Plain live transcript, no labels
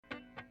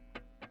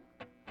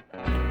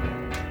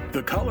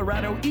The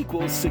Colorado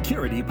Equals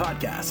Security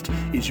Podcast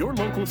is your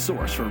local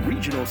source for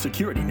regional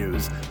security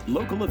news,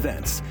 local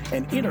events,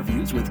 and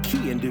interviews with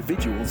key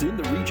individuals in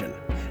the region.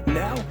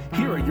 Now,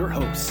 here are your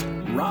hosts,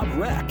 Rob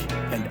Reck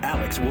and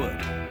Alex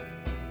Wood.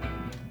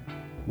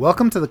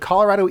 Welcome to the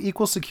Colorado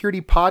Equals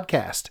Security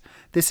Podcast.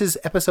 This is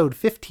episode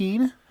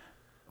 15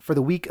 for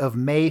the week of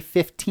May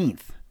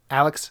 15th.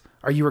 Alex,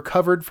 are you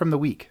recovered from the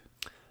week?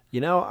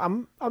 You know,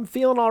 I'm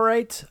feeling all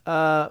right.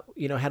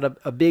 Had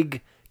a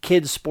big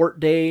kids sport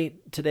day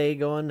today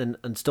going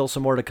and still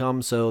some more to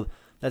come. So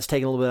that's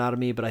taken a little bit out of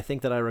me, but I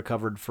think that I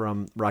recovered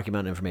from Rocky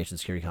Mountain Information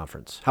Security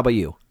Conference. How about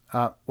you?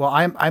 Well,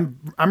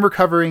 I'm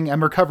recovering.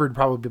 I'm recovered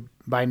probably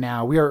by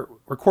now. We are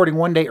recording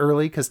one day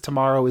early because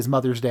tomorrow is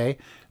Mother's Day.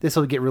 This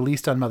will get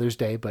released on Mother's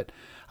Day, but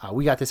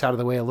we got this out of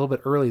the way a little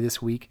bit early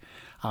this week.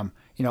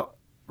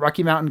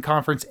 Rocky Mountain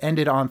Conference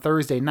ended on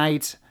Thursday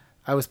night.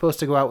 I was supposed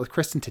to go out with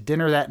Kristen to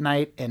dinner that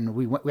night, and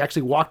we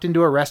actually walked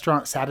into a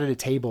restaurant, sat at a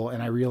table,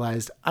 and I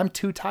realized I'm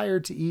too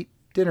tired to eat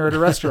dinner at a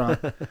restaurant.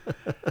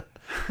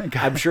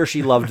 I'm sure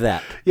she loved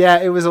that. Yeah,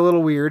 it was a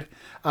little weird.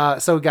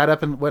 So we got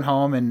up and went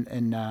home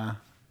and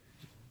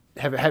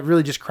have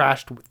really just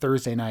crashed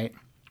Thursday night.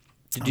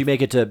 Did you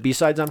make it to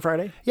B-Sides on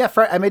Friday? Yeah,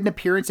 I made an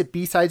appearance at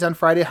B-Sides on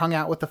Friday, hung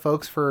out with the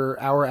folks for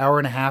an hour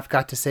and a half,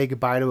 got to say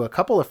goodbye to a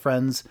couple of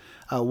friends.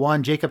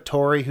 One, Jacob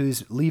Torrey,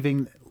 who's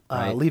leaving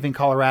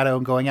Colorado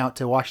and going out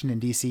to Washington,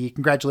 D.C.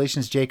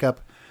 Congratulations,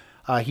 Jacob.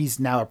 He's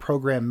now a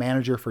program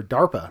manager for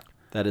DARPA.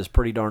 That is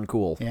pretty darn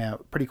cool. Yeah,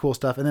 pretty cool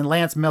stuff. And then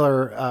Lance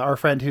Miller, our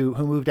friend who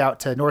moved out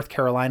to North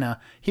Carolina.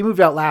 He moved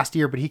out last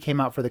year, but he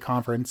came out for the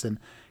conference, and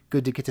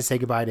good to get to say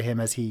goodbye to him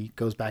as he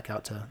goes back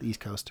out to the East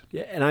Coast.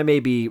 Yeah, and I may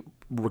be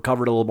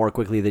recovered a little more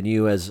quickly than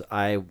you, as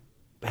I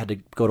had to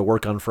go to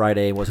work on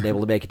Friday and wasn't able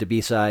to make it to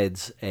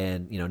B-Sides,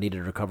 and needed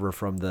to recover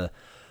from the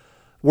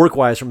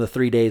work-wise from the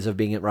 3 days of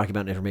being at Rocky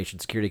Mountain Information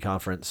Security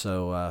Conference.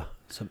 So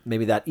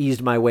maybe that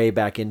eased my way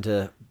back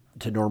into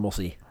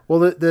normalcy. Well,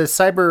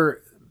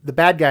 the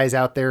bad guys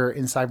out there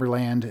in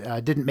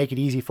Cyberland didn't make it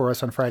easy for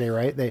us on Friday,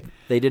 right?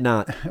 They did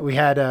not. We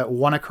had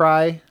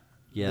WannaCry.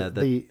 Yeah,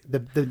 the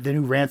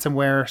new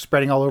ransomware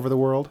spreading all over the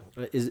world.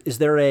 Is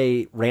there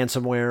a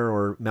ransomware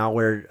or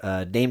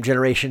malware name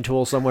generation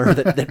tool somewhere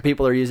that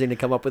people are using to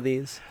come up with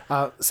these?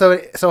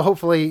 So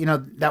hopefully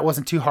that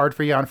wasn't too hard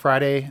for you on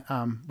Friday.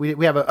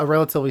 We have a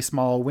relatively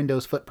small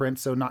Windows footprint,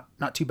 so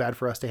not too bad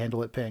for us to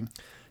handle it ping.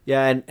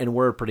 Yeah, and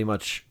we're pretty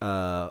much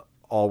all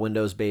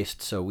Windows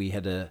based, so we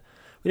didn't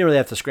really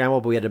have to scramble,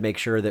 but we had to make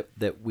sure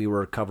that we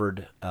were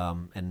covered,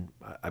 and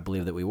I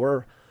believe that we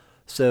were.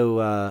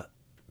 So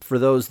for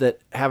those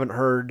that haven't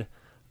heard,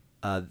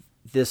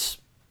 this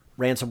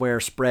ransomware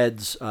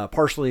spreads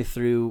partially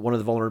through one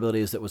of the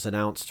vulnerabilities that was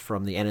announced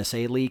from the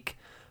NSA leak.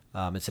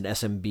 It's an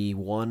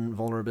SMB1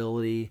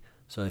 vulnerability.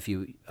 So if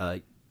you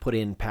put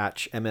in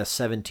patch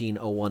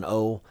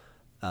MS17010,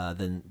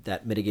 then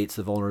that mitigates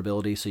the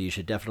vulnerability. So you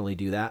should definitely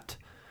do that.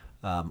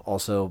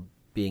 Also,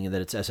 being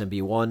that it's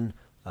SMB1,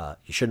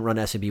 you shouldn't run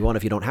SMB1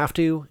 if you don't have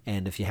to.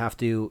 And if you have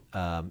to,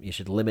 you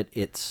should limit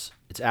its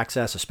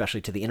access, especially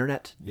to the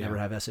internet. Yeah. Never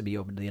have SMB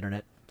open to the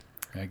internet.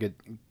 Yeah,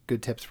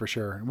 good tips for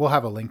sure. We'll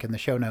have a link in the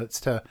show notes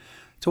to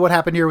what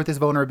happened here with this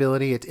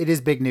vulnerability. It is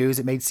big news.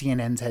 It made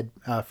CNN's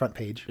front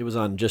page. It was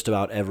on just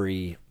about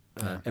every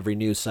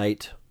news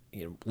site,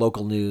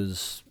 local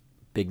news,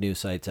 big news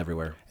sites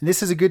everywhere. And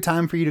this is a good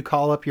time for you to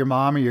call up your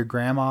mom or your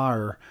grandma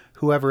or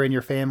whoever in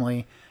your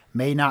family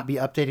may not be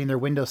updating their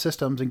Windows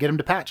systems and get them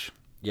to patch.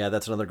 Yeah,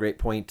 that's another great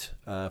point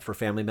for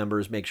family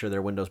members. Make sure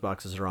their Windows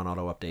boxes are on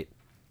auto update.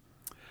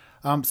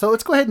 So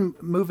let's go ahead and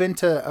move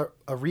into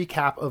a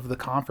recap of the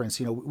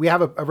conference. We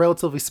have a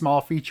relatively small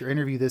feature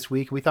interview this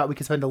week. We thought we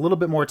could spend a little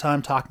bit more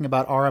time talking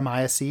about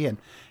RMISC and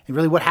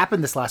really what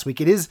happened this last week.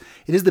 It is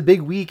the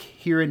big week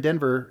here in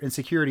Denver in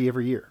security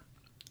every year.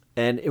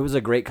 And it was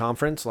a great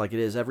conference like it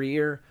is every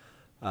year.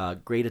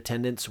 Great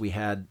attendance. We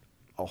had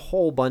a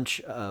whole bunch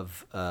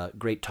of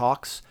great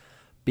talks.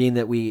 Being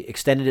that we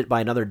extended it by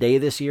another day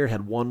this year,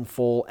 had one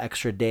full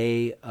extra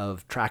day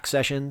of track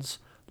sessions.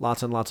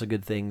 Lots and lots of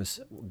good things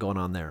going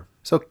on there.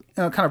 So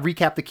kind of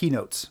recap the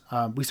keynotes.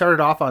 We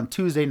started off on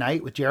Tuesday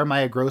night with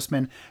Jeremiah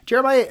Grossman.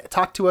 Jeremiah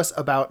talked to us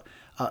about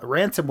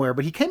ransomware,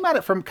 but he came at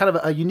it from kind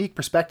of a unique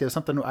perspective,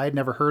 something I had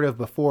never heard of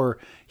before.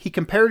 He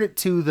compared it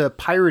to the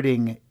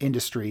pirating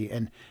industry,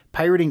 and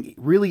pirating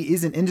really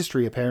is an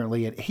industry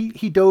apparently. And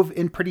he dove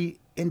in pretty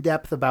in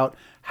depth about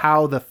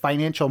how the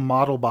financial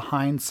model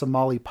behind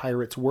Somali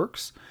pirates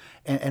works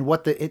and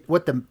what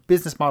the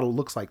business model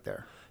looks like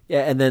there.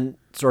 Yeah, and then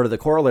sort of the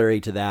corollary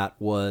to that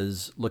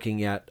was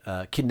looking at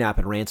kidnap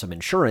and ransom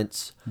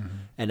insurance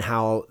and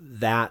how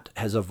that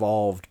has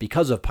evolved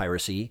because of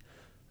piracy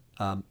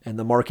and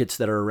the markets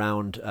that are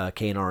around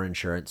K&R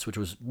insurance, which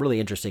was really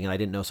interesting, and I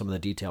didn't know some of the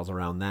details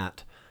around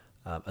that.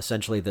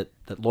 Essentially, that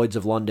Lloyd's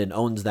of London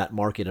owns that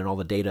market and all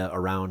the data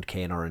around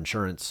K&R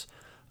insurance,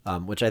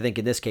 which I think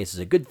in this case is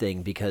a good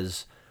thing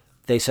because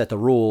they set the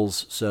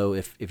rules. So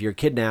if you're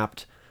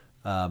kidnapped,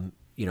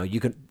 you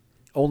can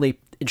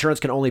insurance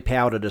can only pay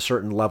out at a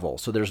certain level.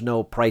 So there's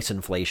no price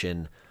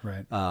inflation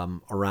Right.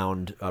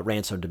 around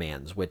ransom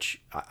demands,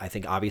 which I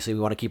think obviously we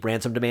want to keep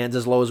ransom demands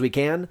as low as we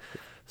can.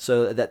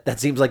 So that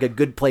seems like a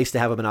good place to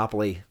have a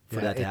monopoly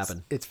for that to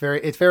happen. It's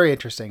very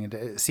interesting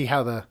to see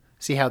how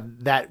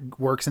that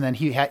works. And then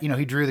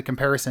he drew the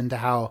comparison to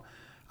how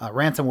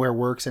ransomware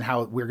works and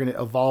how we're going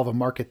to evolve a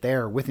market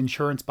there with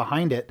insurance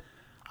behind it.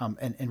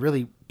 And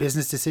really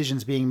business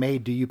decisions being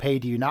made. Do you pay?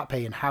 Do you not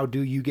pay? And how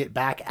do you get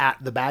back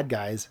at the bad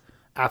guys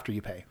after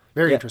you pay?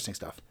 Very interesting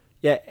stuff.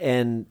 Yeah.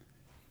 And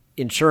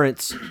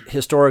insurance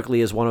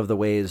historically is one of the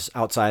ways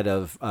outside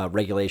of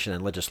regulation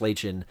and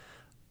legislation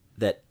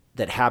that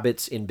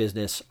habits in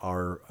business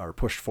are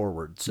pushed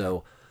forward.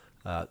 So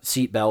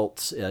seat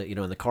belts,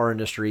 in the car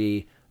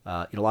industry,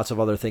 lots of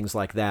other things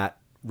like that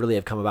really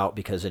have come about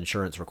because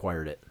insurance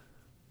required it.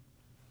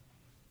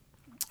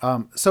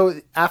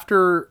 So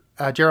after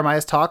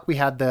Jeremiah's talk, we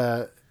had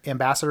the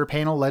ambassador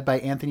panel led by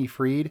Anthony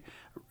Freed.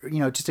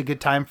 Just a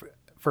good time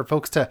for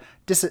folks to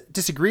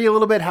disagree a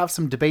little bit, have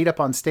some debate up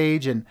on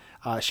stage, and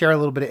share a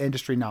little bit of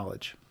industry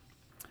knowledge.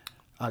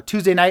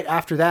 Tuesday night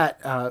after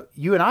that,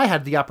 you and I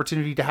had the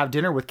opportunity to have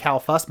dinner with Cal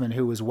Fussman,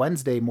 who was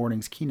Wednesday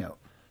morning's keynote.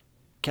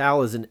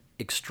 Cal is an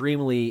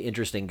extremely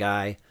interesting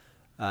guy.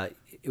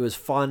 It was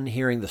fun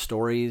hearing the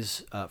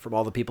stories from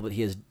all the people that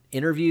he has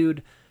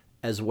interviewed,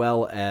 as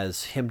well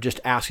as him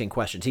just asking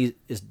questions. He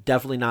is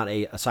definitely not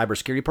a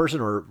cybersecurity person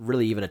or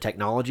really even a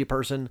technology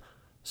person.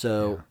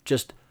 So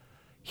just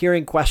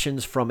hearing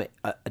questions from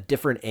a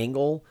different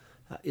angle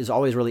is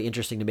always really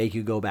interesting to make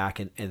you go back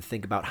and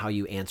think about how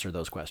you answer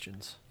those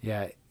questions.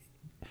 Yeah.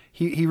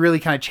 He really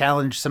kind of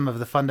challenged some of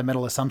the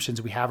fundamental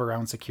assumptions we have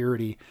around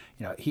security.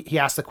 He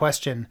asked the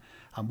question,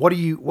 what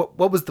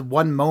was the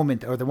one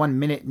moment or the 1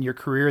 minute in your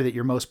career that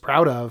you're most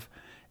proud of?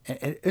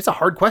 And it's a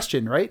hard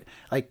question, right?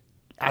 Like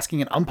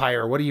asking an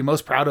umpire, what are you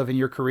most proud of in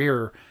your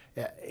career?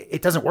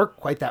 It doesn't work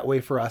quite that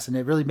way for us. And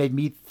it really made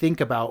me think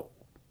about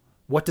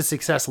what does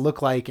success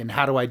look like and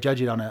how do I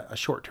judge it on a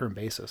short-term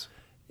basis?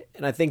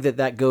 And I think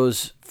that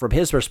goes from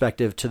his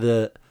perspective to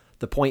the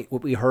point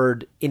what we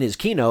heard in his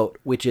keynote,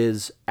 which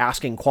is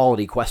asking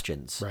quality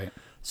questions. Right.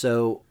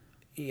 So,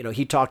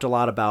 he talked a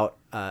lot about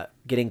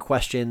getting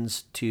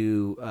questions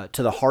to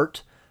the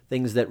heart,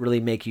 things that really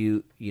make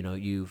you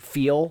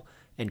feel,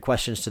 and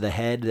questions to the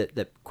head,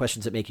 that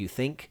questions that make you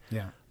think.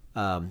 Yeah.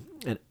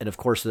 And of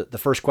course, the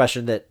first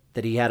question that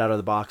he had out of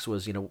the box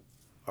was,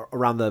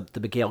 around the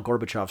Mikhail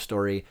Gorbachev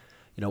story.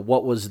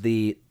 What was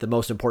the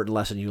most important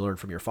lesson you learned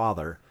from your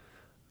father?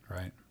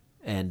 Right.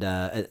 And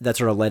that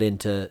sort of led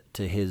into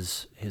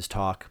his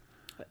talk.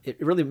 It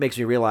really makes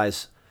me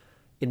realize,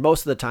 in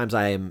most of the times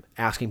I am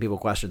asking people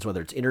questions,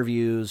 whether it's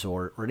interviews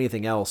or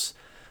anything else,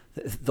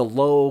 the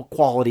low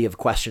quality of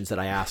questions that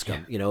I ask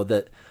them,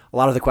 that a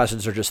lot of the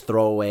questions are just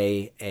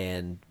throwaway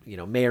and,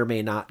 may or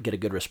may not get a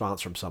good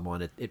response from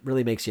someone. It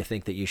really makes you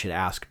think that you should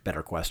ask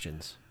better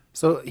questions.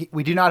 So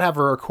we do not have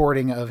a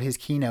recording of his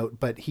keynote,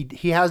 but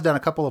he has done a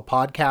couple of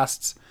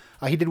podcasts.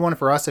 He did one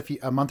for us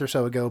a month or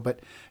so ago, but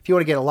if you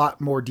want to get a lot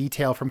more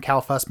detail from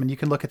Cal Fussman, you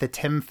can look at the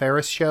Tim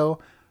Ferriss Show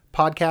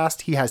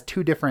podcast. He has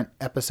 2 different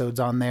episodes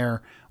on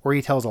there where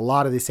he tells a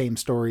lot of the same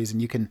stories, and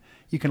you can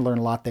learn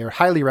a lot there.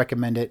 Highly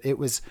recommend it. It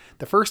was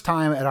the first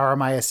time at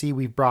RMISC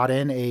we've brought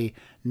in a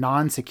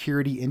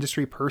non-security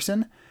industry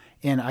person,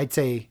 and I'd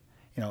say,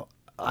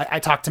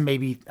 I've talked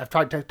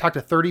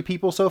to 30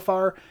 people so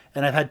far,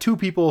 and I've had 2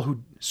 people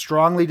who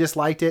strongly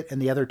disliked it,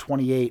 and the other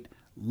 28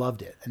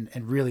 loved it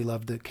and really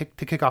loved to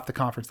kick off the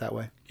conference that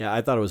way. Yeah,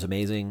 I thought it was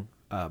amazing.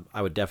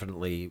 I would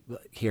definitely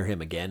hear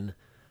him again.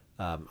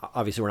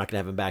 Obviously, we're not going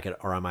to have him back at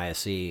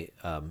RMISC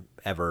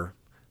ever,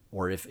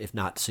 or if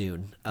not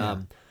soon.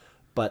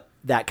 But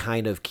that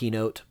kind of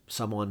keynote,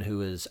 someone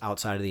who is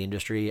outside of the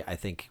industry, I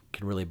think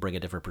can really bring a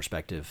different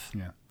perspective.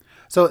 Yeah.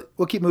 So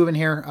we'll keep moving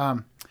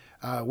here.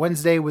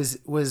 Wednesday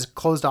was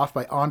closed off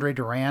by Andre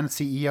Duran,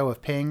 CEO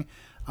of Ping.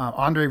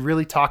 Andre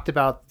really talked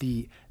about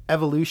the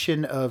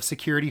evolution of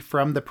security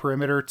from the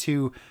perimeter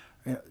to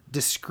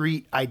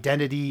discrete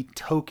identity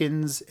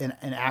tokens and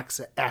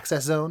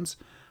access zones.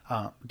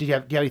 Do you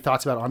have any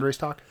thoughts about Andre's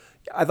talk?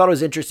 I thought it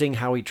was interesting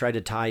how he tried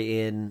to tie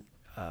in,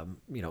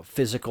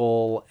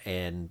 physical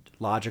and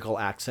logical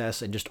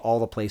access and just all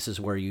the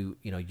places where you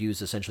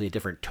use essentially a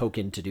different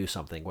token to do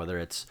something, whether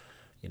it's,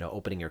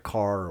 opening your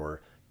car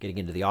or getting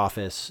into the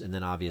office, and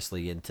then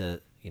obviously into,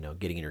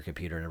 getting in your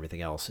computer and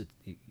everything else.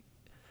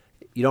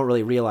 You don't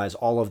really realize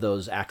all of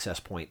those access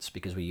points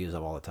because we use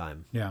them all the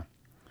time. Yeah.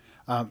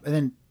 And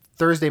then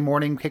Thursday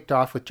morning kicked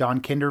off with John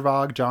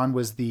Kindervag. John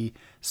was the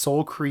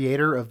sole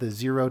creator of the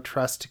Zero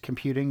Trust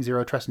Computing,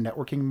 Zero Trust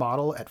Networking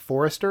model at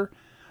Forrester.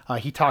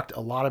 He talked a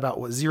lot about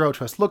what Zero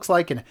Trust looks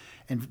like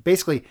and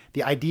basically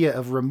the idea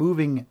of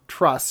removing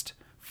trust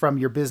from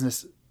your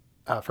business,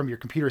 from your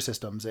computer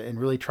systems, and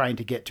really trying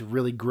to get to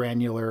really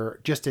granular,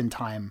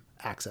 just-in-time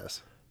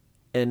access.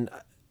 And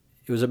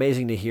it was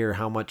amazing to hear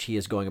how much he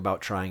is going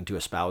about trying to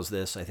espouse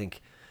this. I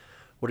think,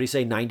 what did he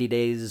say, 90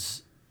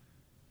 days,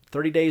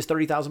 30 days,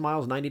 30,000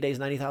 miles, 90 days,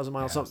 90,000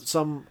 miles, Yes.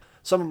 some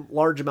some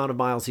large amount of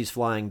miles he's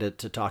flying to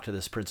talk to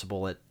this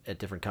principal at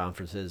different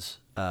conferences.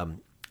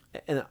 And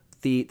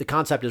the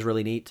concept is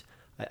really neat.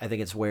 I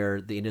think it's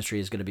where the industry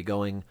is going to be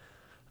going.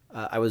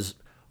 I was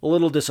a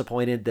little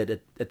disappointed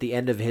that at the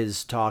end of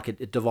his talk,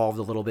 it devolved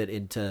a little bit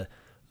into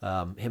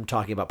him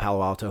talking about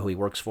Palo Alto, who he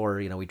works for.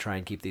 We try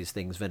and keep these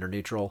things vendor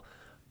neutral.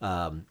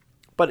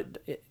 But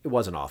it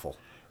wasn't awful.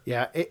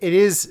 Yeah, it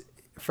is,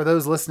 for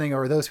those listening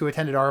or those who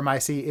attended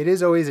RMIC, it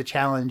is always a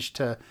challenge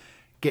to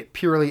get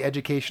purely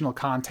educational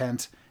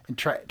content and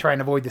try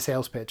and avoid the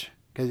sales pitch,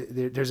 because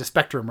there's a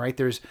spectrum, right?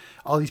 There's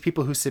all these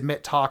people who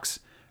submit talks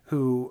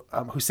who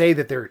say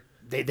that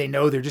they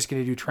know they're just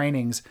going to do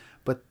trainings,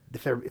 but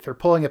if they're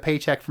pulling a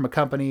paycheck from a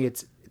company,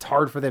 it's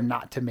hard for them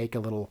not to make a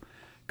little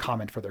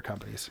comment for their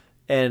companies.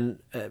 And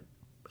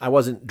I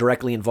wasn't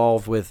directly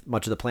involved with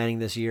much of the planning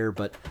this year,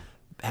 but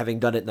having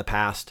done it in the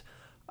past,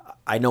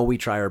 I know we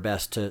try our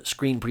best to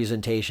screen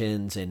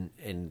presentations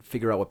and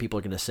figure out what people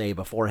are going to say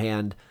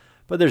beforehand,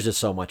 but there's just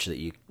so much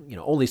that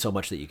only so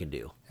much that you can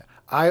do.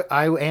 I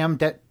am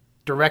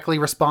directly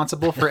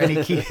responsible for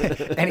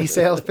any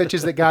sales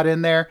pitches that got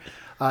in there.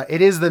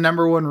 It is the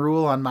number one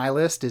rule on my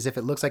list is if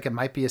it looks like it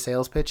might be a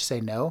sales pitch,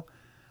 say no.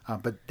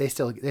 But they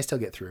still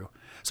get through.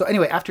 So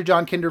anyway, after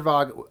John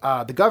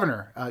Kindervag, the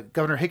governor,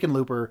 Governor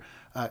Hickenlooper,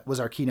 was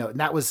our keynote, and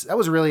that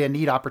was really a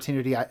neat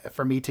opportunity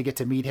for me to get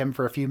to meet him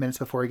for a few minutes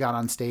before he got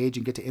on stage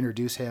and get to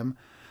introduce him.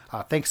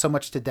 Thanks so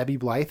much to Debbie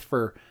Blythe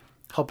for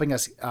helping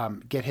us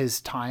get his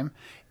time.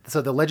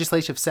 So the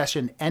legislative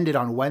session ended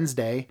on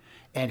Wednesday,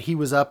 and he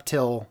was up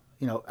till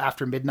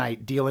after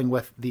midnight dealing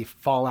with the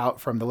fallout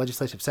from the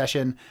legislative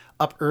session.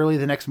 Up early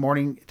the next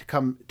morning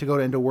to go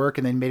into work,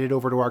 and then made it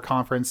over to our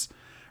conference.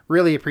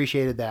 Really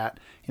appreciated that.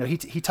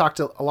 He talked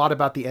a lot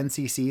about the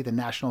NCC, the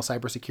National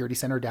Cybersecurity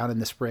Center down in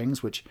the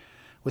Springs, which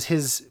was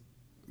his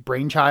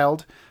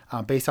brainchild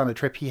based on a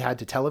trip he had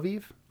to Tel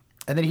Aviv.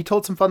 And then he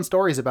told some fun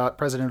stories about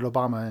President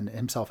Obama and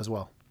himself as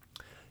well.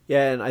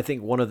 Yeah, and I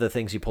think one of the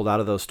things he pulled out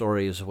of those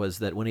stories was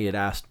that when he had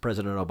asked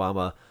President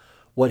Obama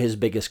what his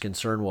biggest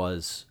concern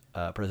was,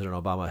 President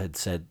Obama had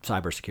said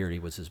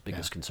cybersecurity was his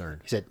biggest concern.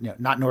 He said,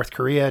 not North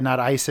Korea, not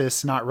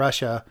ISIS, not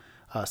Russia,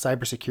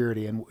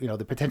 cybersecurity, and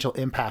the potential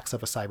impacts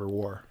of a cyber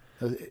war.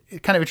 It's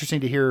kind of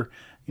interesting to hear,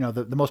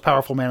 the most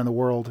powerful man in the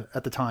world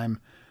at the time,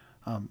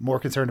 more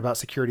concerned about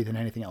security than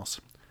anything else.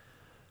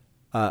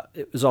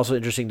 It was also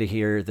interesting to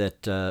hear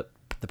that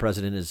the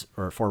president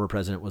former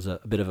president was a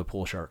bit of a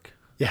pool shark.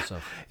 Yeah,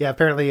 so. Yeah.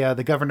 Apparently,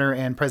 the governor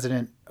and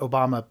President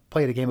Obama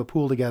played a game of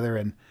pool together,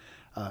 and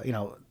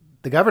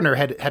the governor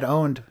had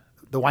owned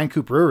the Wine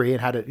Coop Brewery and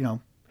had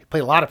he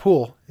played a lot of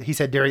pool. He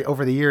said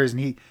over the years, and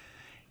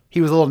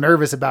he was a little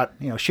nervous about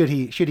should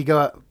he go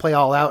out, play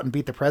all out and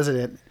beat the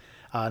president,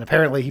 and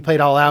apparently he played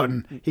all out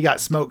and he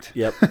got smoked.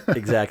 Yep,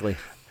 exactly.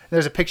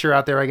 There's a picture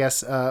out there, I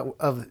guess,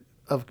 of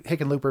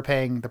Hickenlooper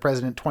paying the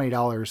president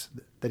 $20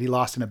 that he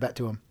lost in a bet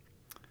to him.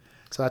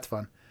 So that's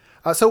fun.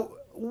 So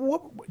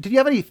did you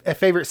have any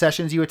favorite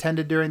sessions you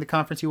attended during the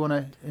conference you want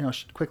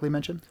to quickly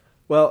mention?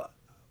 Well,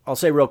 I'll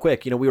say real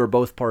quick, we were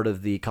both part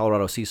of the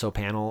Colorado CISO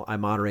panel. I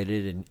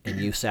moderated and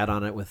you sat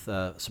on it with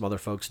some other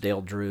folks,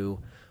 Dale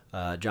Drew,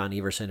 John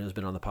Everson, who's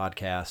been on the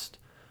podcast,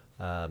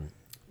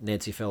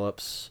 Nancy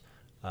Phillips,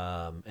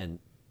 and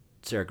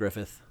Sarah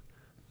Griffith.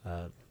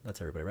 That's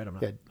everybody, right?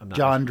 I'm not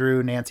John,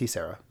 Drew, Nancy,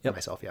 Sarah, yep.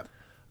 Myself, yeah.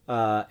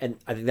 And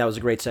I think that was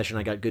a great session.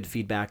 I got good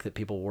feedback that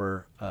people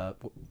were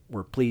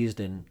pleased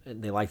and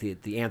they liked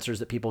the answers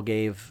that people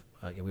gave.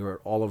 We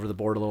were all over the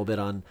board a little bit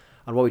on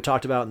what we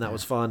talked about, and that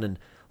was fun, and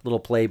a little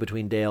play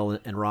between Dale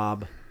and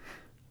Rob.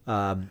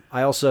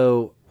 I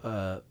also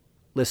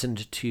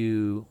listened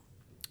to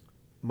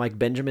Mike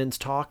Benjamin's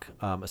talk,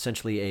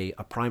 essentially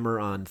a primer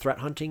on threat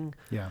hunting.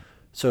 Yeah.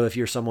 So if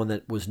you're someone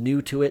that was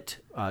new to it,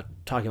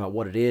 talking about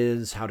what it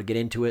is, how to get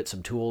into it,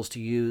 some tools to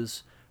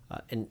use.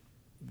 And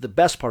the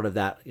best part of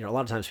that, a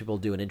lot of times people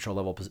do an intro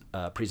level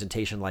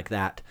presentation like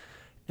that,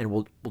 and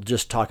we'll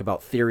just talk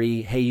about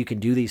theory. Hey, you can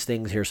do these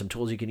things. Here's some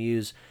tools you can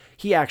use.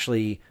 He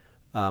actually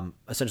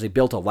essentially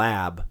built a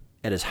lab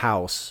at his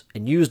house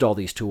and used all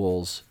these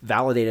tools,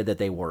 validated that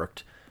they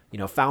worked,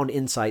 found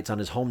insights on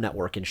his home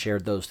network and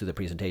shared those through the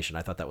presentation.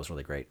 I thought that was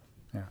really great.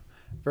 Yeah,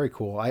 very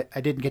cool.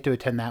 I didn't get to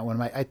attend that one.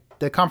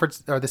 The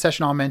conference or the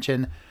session I'll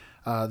mention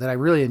that I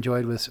really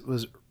enjoyed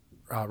was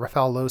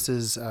Rafael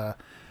Los's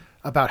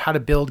about how to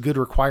build good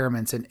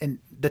requirements. And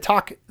the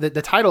talk,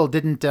 the title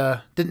didn't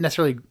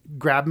necessarily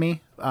grab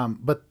me,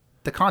 but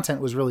the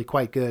content was really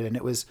quite good. And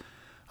it was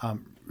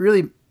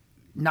really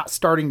not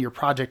starting your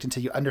project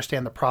until you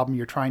understand the problem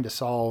you're trying to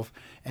solve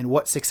and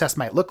what success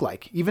might look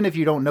like. Even if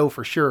you don't know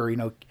for sure,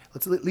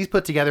 let's at least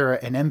put together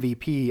an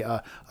MVP,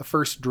 a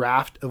first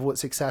draft of what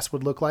success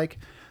would look like,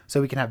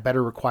 so we can have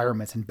better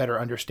requirements and better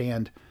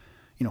understand,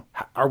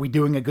 are we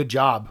doing a good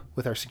job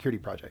with our security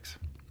projects?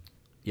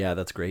 Yeah,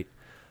 that's great.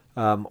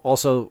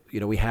 Also,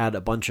 we had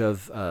a bunch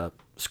of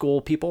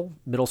school people,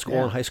 middle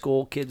school and high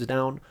school kids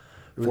down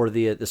for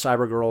the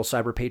Cyber Girl,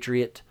 Cyber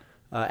Patriot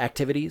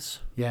activities.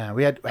 Yeah,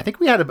 I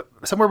think we had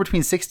somewhere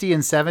between 60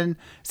 and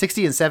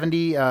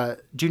 70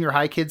 junior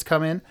high kids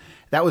come in.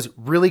 that was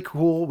really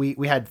cool.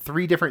 We had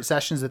 3 different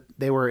sessions that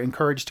they were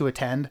encouraged to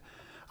attend.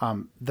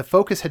 The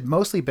focus had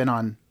mostly been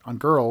on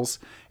girls,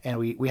 and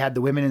we had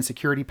the women in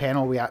security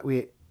panel.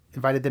 We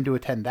invited them to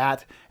attend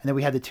that, and then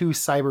we had the 2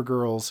 cyber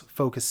girls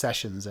focus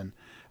sessions, and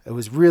it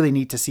was really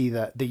neat to see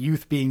the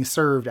youth being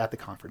served at the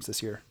conference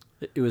this year.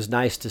 It was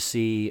nice to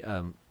see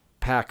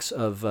packs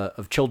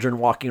of children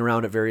walking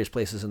around at various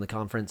places in the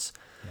conference.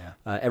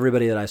 Yeah.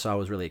 Everybody that I saw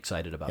was really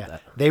excited about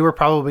that. They were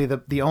probably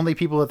the only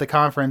people at the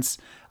conference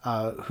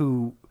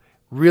who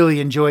really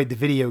enjoyed the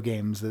video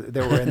games that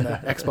were in the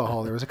expo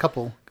hall. There was a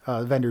couple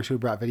vendors who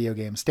brought video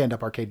games,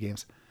 stand-up arcade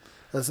games.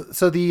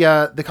 So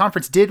the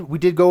conference we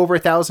did go over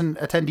 1,000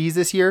 attendees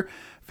this year.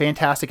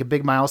 Fantastic, a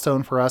big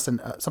milestone for us,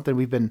 and something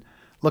we've been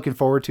looking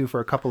forward to for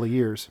a couple of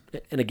years.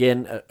 And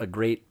again, a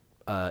great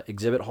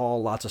exhibit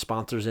hall, lots of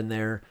sponsors in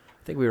there.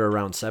 I think we were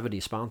around 70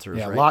 sponsors,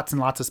 right? Lots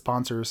and lots of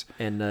sponsors.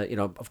 And,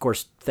 of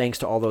course, thanks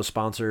to all those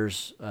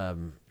sponsors,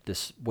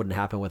 this wouldn't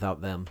happen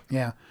without them.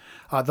 Yeah.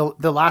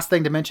 The last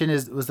thing to mention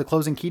was the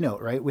closing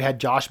keynote, right? We had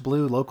Josh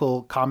Blue,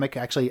 local comic.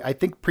 Actually, I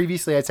think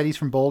previously I said he's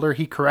from Boulder.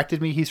 He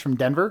corrected me. He's from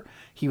Denver.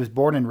 He was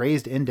born and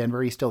raised in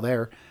Denver. He's still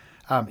there.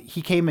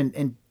 He came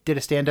and did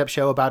a stand-up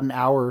show about an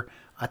hour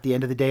at the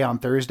end of the day on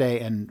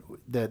Thursday, and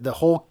the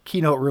whole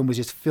keynote room was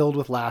just filled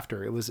with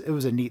laughter. It was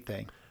a neat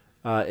thing.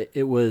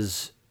 It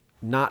was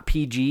not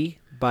PG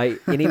by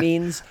any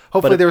means.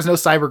 Hopefully there was no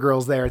cyber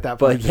girls there at that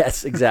point. But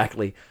yes,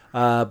 exactly.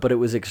 But it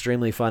was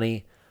extremely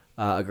funny.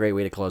 A great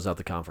way to close out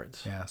the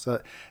conference. Yeah.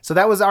 So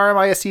that was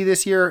RMISC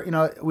this year.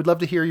 We'd love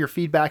to hear your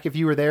feedback if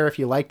you were there, if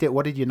you liked it.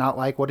 What did you not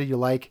like? What did you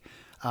like?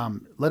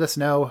 Let us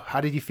know. How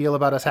did you feel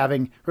about us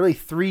having really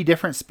 3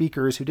 different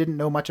speakers who didn't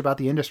know much about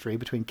the industry,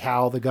 between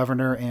Cal, the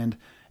governor, and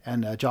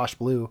Josh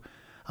Blue?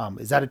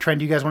 Is that a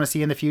trend you guys want to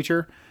see in the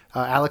future?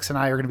 Alex and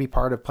I are going to be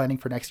part of planning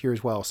for next year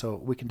as well, so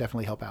we can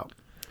definitely help out.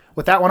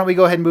 With that, why don't we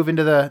go ahead and move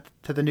into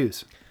the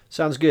news?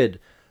 Sounds good.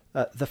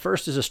 The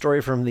first is a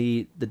story from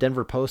the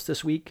Denver Post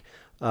this week,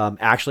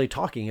 actually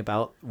talking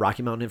about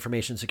Rocky Mountain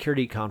Information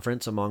Security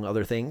Conference, among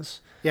other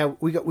things. Yeah,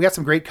 we got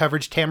some great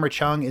coverage. Tamara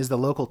Chung is the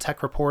local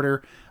tech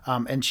reporter,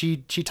 and she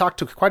talked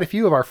to quite a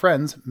few of our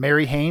friends.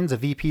 Mary Haynes, a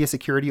VP of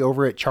security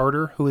over at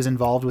Charter, who is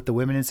involved with the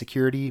Women in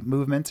Security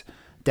movement.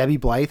 Debbie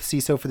Blythe,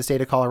 CISO for the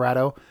state of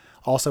Colorado,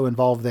 also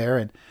involved there,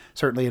 and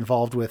certainly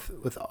involved with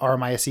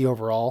RMISC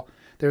overall.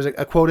 There's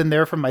a quote in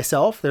there from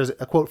myself. There's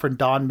a quote from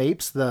Don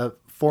Mapes, the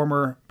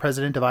former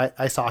president of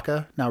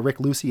ISACA. Now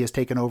Rick Lucy has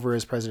taken over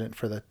as president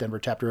for the Denver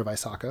chapter of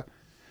ISACA.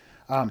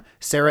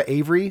 Sarah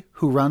Avery,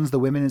 who runs the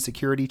Women in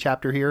Security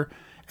chapter here.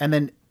 And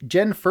then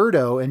Jen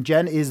Furdo, and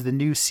Jen is the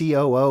new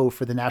COO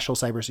for the National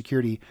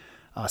Cybersecurity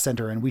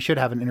Center, and we should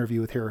have an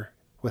interview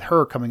with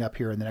her coming up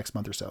here in the next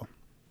month or so.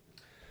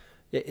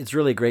 It's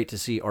really great to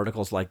see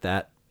articles like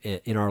that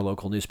in our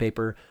local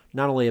newspaper,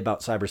 not only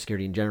about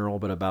cybersecurity in general,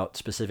 but about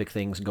specific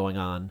things going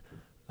on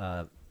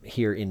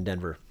here in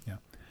Denver. Yeah.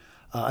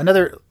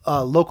 Another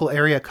local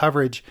area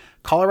coverage,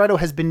 Colorado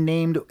has been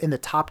named in the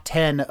top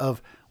 10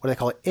 of what they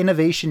call it,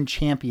 innovation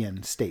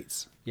champion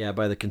states. Yeah,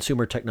 by the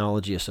Consumer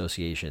Technology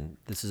Association.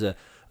 This is a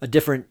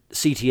different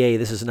CTA.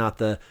 This is not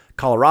the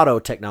Colorado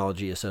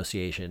Technology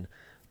Association,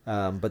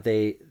 but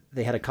they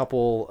had a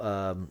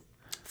couple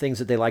things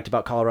that they liked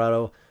about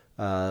Colorado.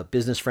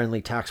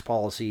 Business-friendly tax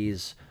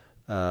policies,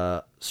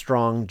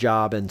 strong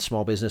job and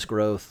small business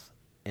growth,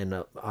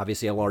 and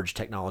obviously a large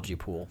technology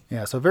pool.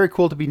 Yeah, so very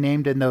cool to be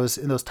named in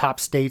those top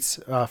states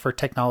for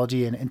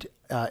technology and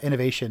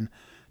innovation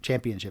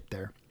championship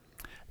there.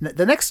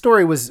 The next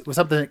story was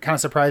something that kind of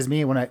surprised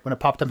me when it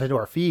popped up into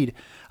our feed.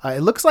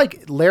 It looks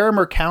like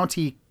Larimer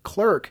County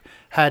clerk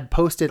had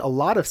posted a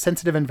lot of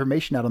sensitive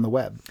information out on the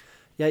web.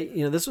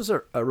 Yeah, this was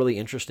a really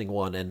interesting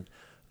one, and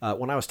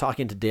when I was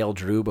talking to Dale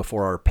Drew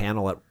before our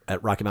panel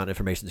at Rocky Mountain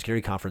Information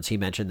Security Conference, he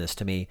mentioned this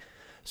to me.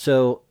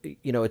 So,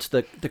 it's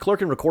the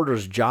clerk and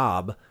recorder's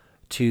job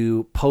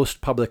to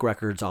post public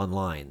records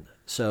online.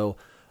 So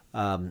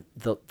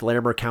the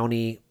Larimer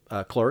County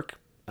clerk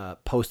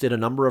posted a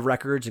number of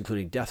records,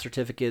 including death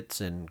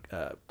certificates and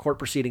court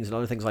proceedings and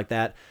other things like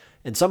that.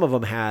 And some of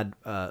them had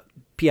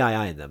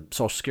PII in them,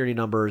 social security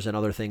numbers and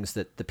other things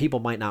that the people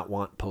might not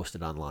want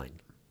posted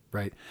online.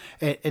 Right.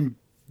 And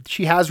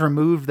she has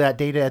removed that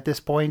data at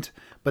this point,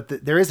 but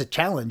there is a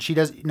challenge. She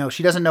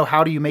doesn't know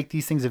how do you make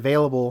these things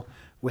available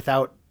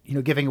without,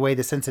 giving away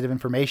the sensitive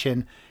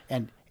information.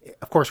 And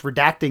of course,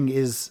 redacting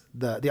is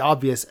the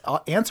obvious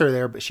answer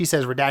there, but she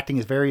says redacting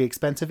is very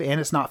expensive and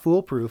it's not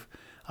foolproof.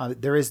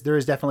 There is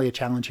definitely a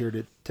challenge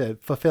here to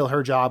fulfill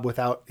her job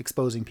without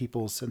exposing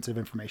people's sensitive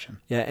information.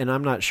 Yeah, and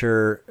I'm not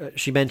sure.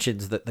 She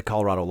mentions that the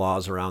Colorado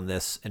laws around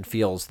this and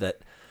feels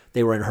that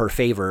they were in her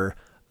favor,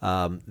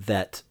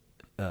 that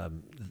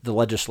the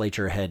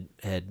legislature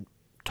had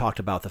talked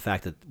about the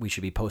fact that we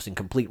should be posting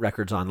complete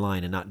records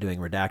online and not doing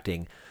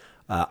redacting.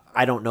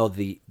 I don't know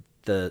the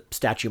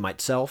statute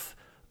myself,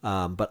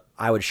 but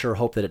I would sure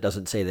hope that it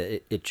doesn't say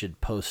that it should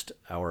post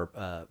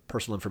our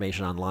personal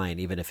information online,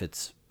 even if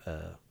it's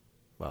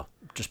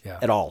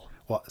at all.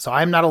 Well, so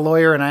I'm not a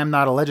lawyer and I'm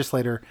not a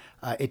legislator.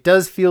 It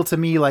does feel to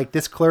me like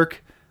this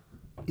clerk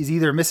is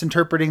either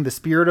misinterpreting the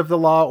spirit of the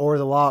law or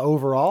the law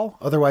overall.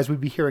 Otherwise,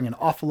 we'd be hearing an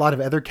awful lot of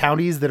other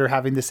counties that are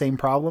having the same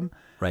problem.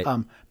 Right.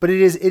 But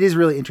it is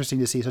really interesting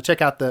to see. So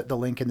check out the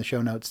link in the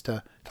show notes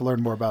to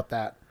learn more about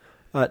that.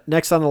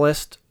 Next on the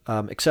list,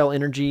 Xcel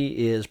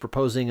Energy is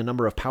proposing a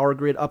number of power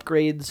grid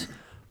upgrades.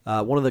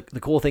 One of the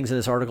cool things in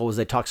this article is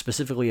they talk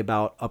specifically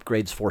about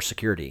upgrades for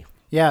security.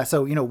 Yeah,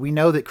 so we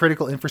know that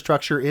critical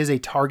infrastructure is a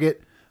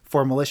target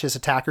for malicious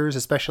attackers,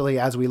 especially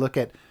as we look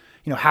at,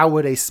 how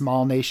would a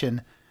small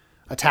nation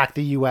attack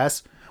the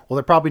U.S.? Well,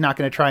 they're probably not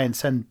going to try and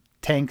send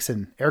tanks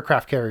and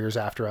aircraft carriers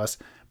after us,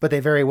 but they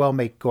very well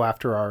may go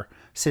after our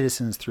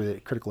citizens through the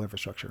critical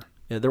infrastructure.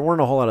 Yeah, there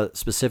weren't a whole lot of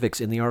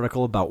specifics in the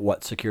article about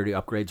what security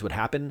upgrades would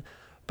happen,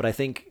 but I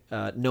think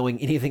knowing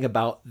anything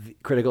about the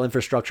critical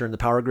infrastructure and the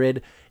power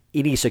grid,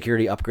 any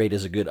security upgrade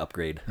is a good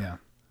upgrade. Yeah.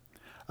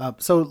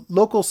 So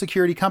local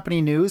security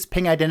company news,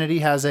 Ping Identity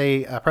has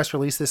a press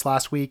release this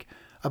last week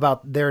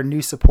about their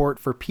new support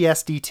for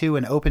PSD2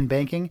 and open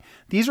banking.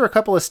 These are a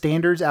couple of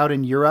standards out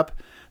in Europe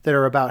that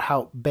are about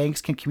how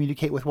banks can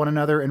communicate with one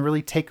another and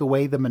really take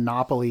away the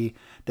monopoly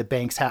that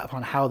banks have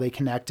on how they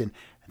connect, and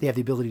they have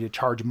the ability to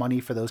charge money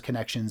for those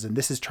connections. And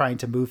this is trying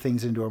to move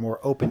things into a more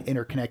open,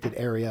 interconnected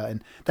area.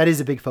 And that is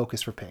a big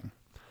focus for Ping.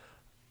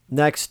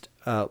 Next,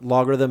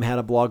 Logarithm had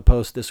a blog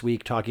post this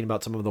week talking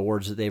about some of the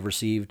awards that they've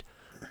received.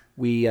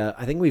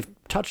 I think we've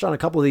touched on a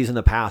couple of these in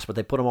the past, but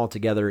they put them all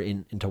together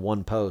into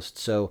one post.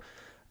 So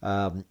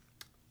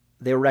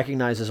they were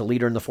recognized as a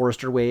leader in the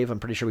Forrester Wave. I'm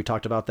pretty sure we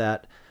talked about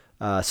that.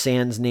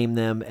 SANS named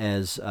them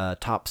as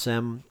top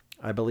SIEM,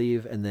 I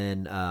believe. And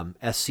then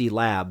SC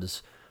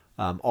Labs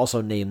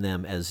also named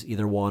them as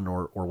either one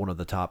or one of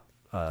the top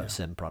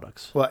SIEM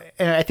products. Well,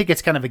 and I think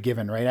it's kind of a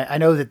given, right? I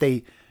know that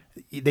they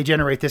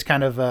generate this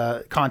kind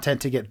of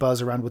content to get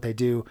buzz around what they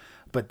do,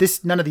 but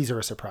none of these are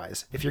a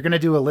surprise. If you're going to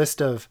do a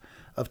list of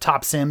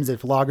top SIEMs,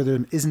 if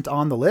Logarithm isn't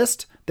on the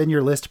list, then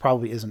your list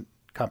probably isn't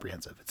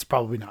comprehensive. It's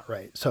probably not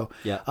right. So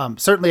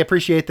certainly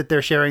appreciate that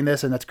they're sharing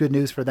this, and that's good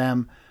news for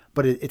them,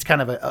 but it's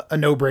kind of a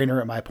no-brainer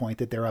at my point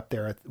that they're up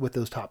there with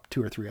those top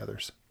 2 or 3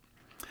 others.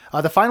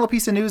 The final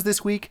piece of news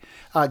this week,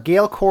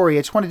 Gail Corey.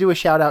 I just want to do a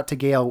shout out to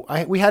Gail.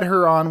 We had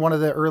her on one of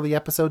the early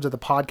episodes of the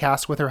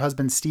podcast with her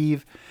husband,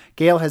 Steve.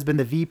 Gail has been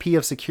the VP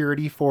of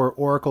Security for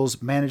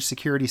Oracle's Managed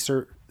Security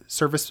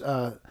Service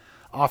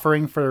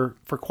offering for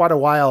quite a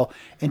while.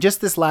 And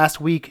just this last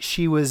week,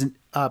 she was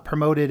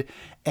promoted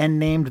and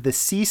named the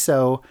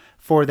CISO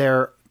for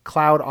their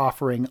cloud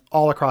offering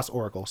all across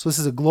Oracle. So this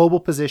is a global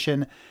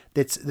position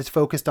that's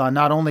focused on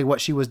not only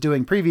what she was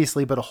doing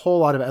previously, but a whole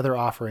lot of other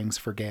offerings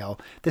for Gail.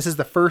 This is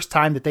the first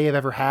time that they have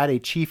ever had a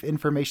Chief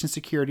Information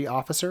Security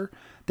Officer.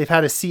 They've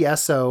had a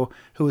CSO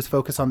who was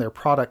focused on their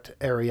product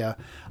area.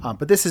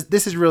 But this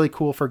is really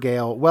cool for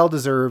Gail. Well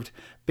deserved.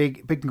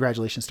 Big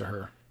congratulations to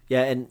her.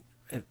 Yeah, and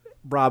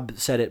Rob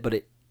said it, but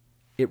it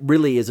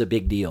really is a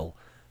big deal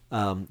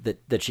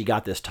that she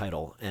got this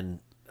title, and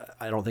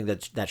I don't think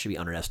that should be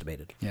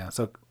underestimated. Yeah.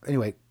 So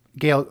anyway,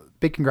 Gail,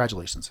 big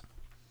congratulations.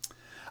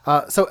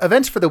 So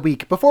events for the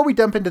week. Before we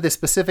jump into the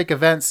specific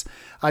events,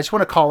 I just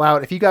want to call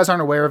out, if you guys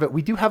aren't aware of it,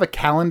 we do have a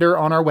calendar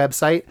on our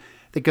website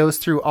that goes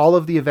through all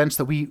of the events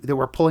that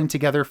we're pulling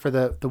together for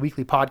the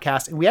weekly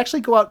podcast. And we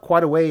actually go out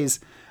quite a ways.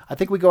 I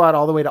think we go out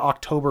all the way to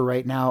October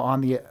right now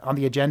on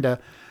the agenda.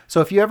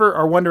 So if you ever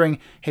are wondering,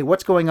 hey,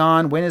 what's going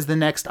on? When is the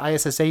next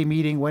ISSA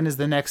meeting? When is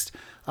the next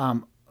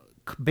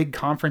big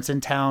conference in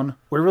town?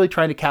 We're really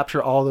trying to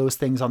capture all those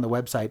things on the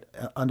website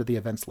under the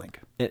events link.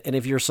 And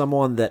if you're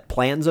someone that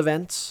plans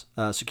events,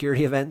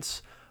 security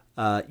events,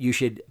 you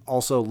should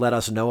also let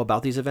us know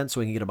about these events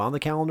so we can get them on the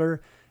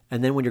calendar.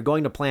 And then when you're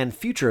going to plan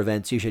future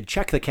events, you should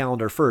check the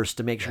calendar first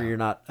to make sure you're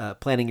not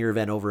planning your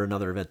event over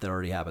another event that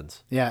already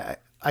happens. Yeah,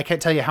 I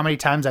can't tell you how many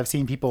times I've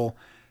seen people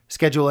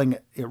scheduling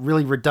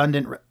really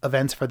redundant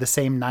events for the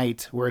same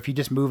night, where if you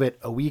just move it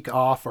a week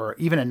off or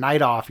even a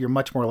night off, you're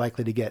much more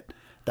likely to get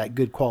that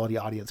good quality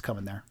audience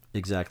coming there.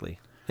 Exactly.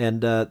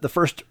 And the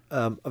first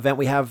event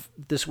we have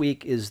this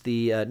week is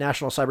the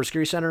National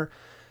Cybersecurity Center.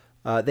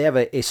 They have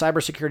a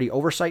cybersecurity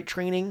oversight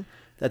training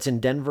that's in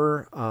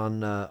Denver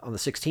on the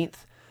 16th.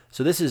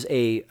 So this is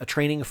a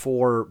training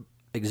for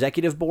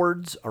executive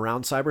boards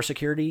around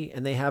cybersecurity,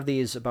 and they have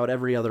these about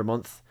every other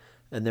month,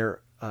 and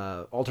they're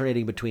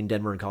alternating between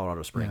Denver and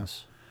Colorado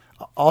Springs.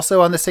 Yeah.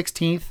 Also on the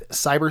 16th,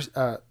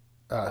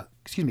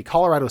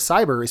 Colorado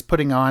Cyber is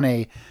putting on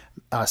a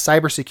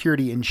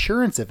cybersecurity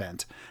insurance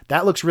event.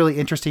 That looks really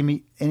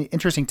interesting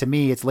to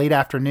me. It's late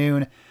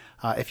afternoon.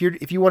 If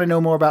you want to know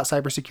more about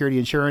cybersecurity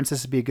insurance,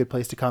 this would be a good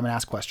place to come and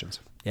ask questions.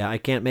 Yeah, I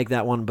can't make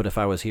that one, but if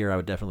I was here, I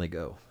would definitely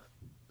go.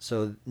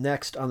 So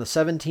next, on the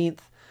 17th,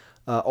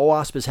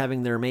 OWASP is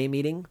having their May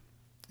meeting.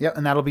 Yep,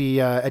 and that'll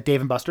be at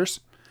Dave &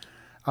 Buster's.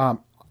 On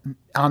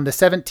the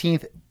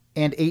 17th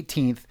and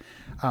 18th,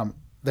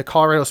 the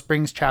Colorado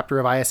Springs chapter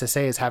of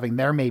ISSA is having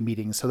their May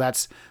meetings. So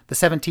that's the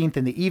 17th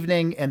in the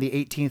evening and the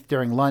 18th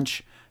during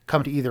lunch.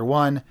 Come to either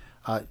one,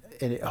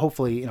 and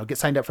hopefully get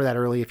signed up for that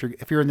early.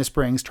 If you're in the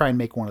Springs, try and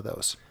make one of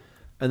those.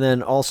 And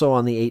then also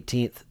on the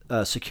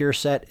 18th, Secure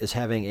Set is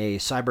having a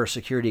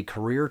cybersecurity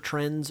career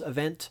trends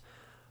event.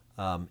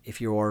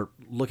 If you're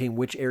looking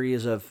which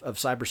areas of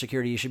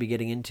cybersecurity you should be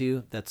getting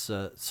into, that's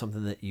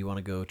something that you want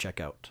to go check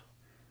out.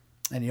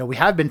 And, we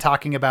have been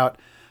talking about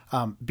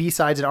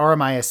B-Sides and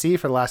RMISC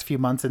for the last few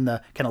months in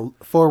the kind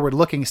of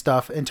forward-looking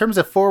stuff. In terms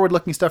of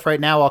forward-looking stuff right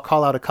now, I'll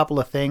call out a couple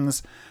of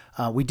things.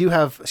 We do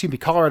have,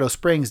 Colorado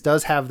Springs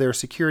does have their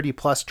Security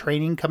Plus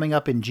training coming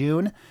up in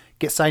June.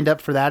 Get signed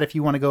up for that if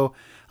you want to go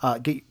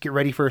get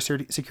ready for a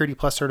Security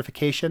Plus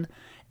certification.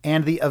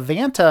 And the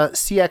Avanta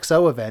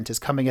CXO event is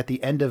coming at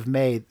the end of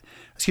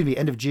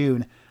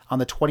June on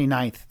the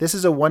 29th. This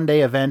is a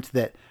one-day event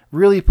that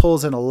really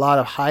pulls in a lot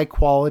of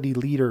high-quality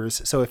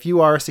leaders. So if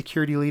you are a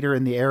security leader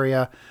in the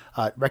area,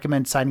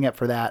 recommend signing up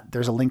for that.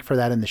 There's a link for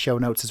that in the show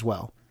notes as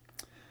well.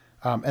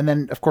 And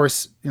then, of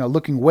course,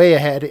 looking way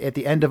ahead, at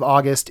the end of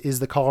August is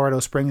the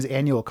Colorado Springs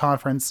Annual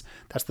Conference.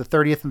 That's the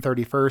 30th and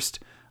 31st.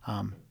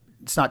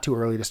 It's not too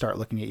early to start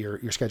looking at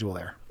your schedule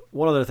there.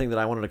 One other thing that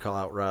I wanted to call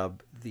out,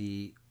 Rob,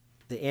 the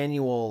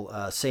annual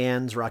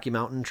SANS Rocky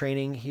Mountain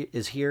training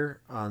is here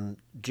on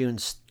June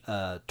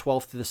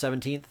 12th to the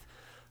 17th.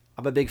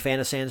 I'm a big fan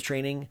of SANS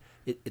training.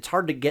 It's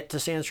hard to get to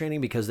SANS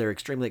training because they're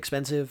extremely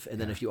expensive. And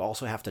then if you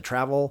also have to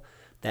travel,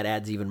 that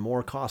adds even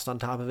more cost on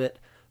top of it.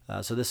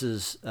 So this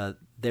is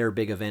their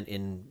big event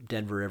in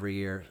Denver every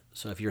year.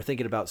 So if you're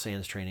thinking about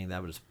SANS training,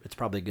 it's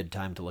probably a good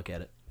time to look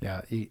at it.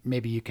 Yeah,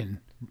 maybe you can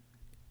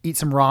eat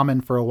some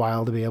ramen for a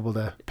while to be able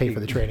to pay for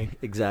the training.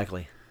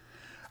 Exactly.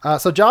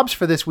 So jobs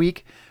for this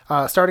week,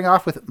 starting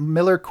off with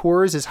Miller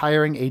Coors is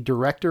hiring a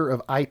director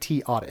of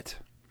IT audit.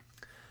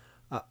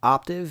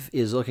 Optiv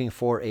is looking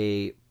for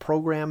a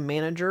program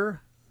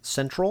manager,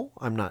 central.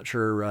 I'm not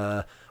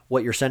sure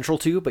what you're central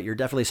to, but you're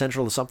definitely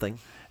central to something.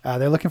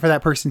 They're looking for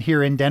that person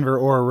here in Denver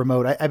or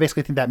remote. I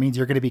basically think that means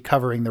you're going to be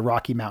covering the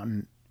Rocky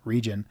Mountain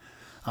region.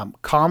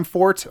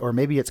 Comfort, or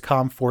maybe it's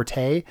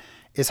Comforte,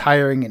 is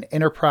hiring an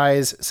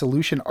enterprise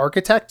solution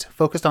architect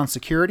focused on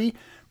security.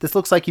 This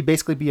looks like you'd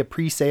basically be a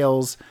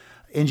pre-sales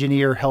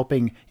engineer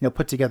helping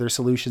put together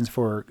solutions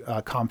for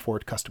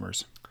Comfort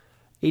customers.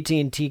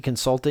 AT&T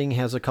Consulting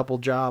has a couple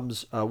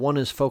jobs. One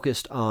is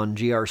focused on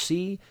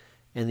GRC,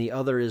 and the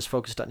other is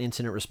focused on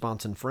incident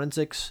response and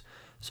forensics.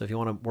 So if you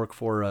want to work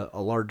for a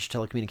large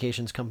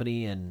telecommunications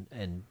company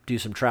and do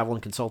some travel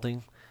and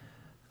consulting,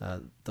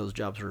 those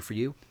jobs are for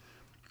you.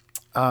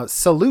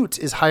 Salute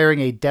is hiring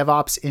a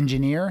DevOps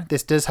engineer.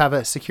 This does have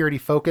a security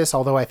focus,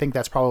 although I think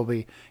that's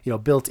probably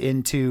built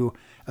into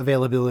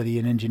availability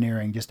in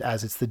engineering, just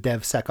as it's the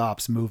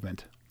DevSecOps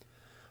movement.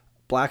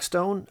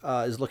 Blackstone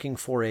is looking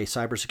for a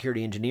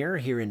cybersecurity engineer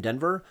here in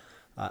Denver.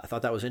 I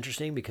thought that was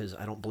interesting because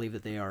I don't believe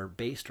that they are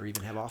based or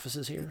even have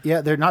offices here.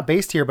 Yeah, they're not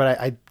based here, but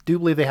I do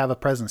believe they have a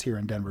presence here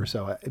in Denver.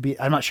 So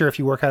I'm not sure if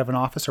you work out of an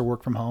office or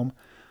work from home,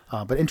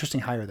 but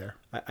interesting hire there.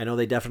 I know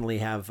they definitely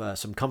have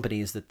some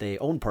companies that they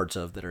own parts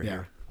of that are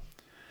here.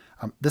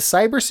 The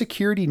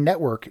Cybersecurity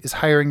Network is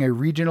hiring a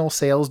regional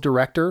sales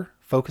director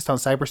focused on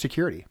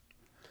cybersecurity.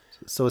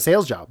 So a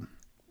sales job.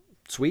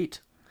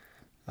 Sweet.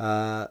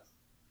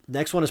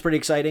 Next one is pretty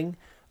exciting.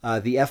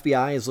 The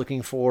FBI is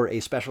looking for a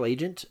special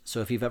agent. So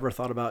if you've ever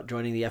thought about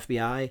joining the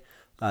FBI,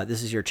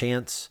 this is your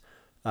chance.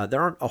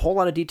 There aren't a whole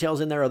lot of details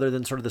in there other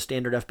than sort of the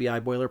standard FBI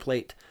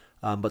boilerplate.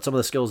 But some of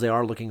the skills they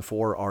are looking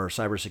for are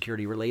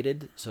cybersecurity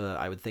related. So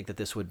I would think that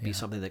this would be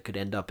something that could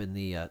end up in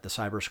the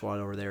cyber squad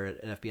over there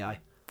at FBI.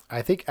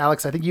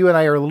 Alex, I think you and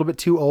I are a little bit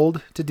too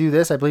old to do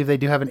this. I believe they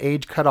do have an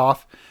age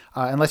cutoff,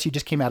 unless you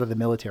just came out of the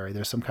military.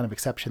 There's some kind of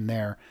exception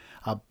there.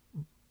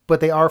 But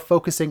they are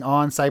focusing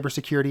on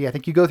cybersecurity. I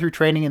think you go through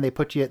training and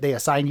they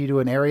assign you to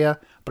an area.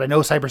 But I know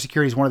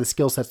cybersecurity is one of the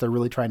skill sets they're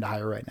really trying to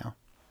hire right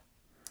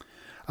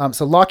now.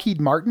 So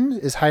Lockheed Martin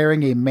is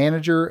hiring a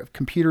manager of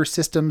computer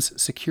systems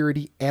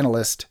security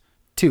analyst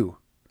 2.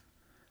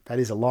 That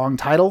is a long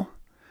title.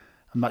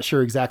 I'm not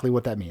sure exactly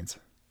what that means.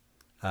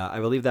 I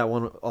believe that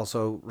one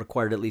also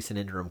required at least an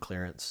interim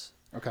clearance.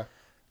 Okay.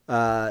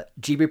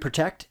 GB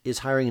Protect is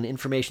hiring an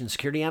information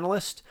security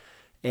analyst.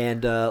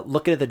 And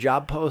looking at the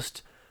job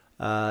post,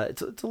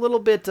 it's a little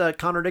bit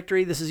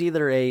contradictory. This is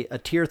either a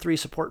tier 3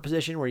 support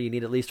position where you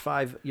need at least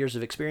 5 years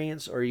of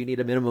experience, or you need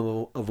a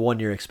minimum of 1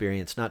 year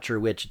experience. Not sure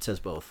which. It says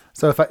both.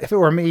 So if it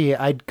were me,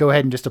 I'd go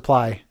ahead and just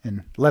apply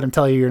and let them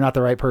tell you you're not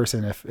the right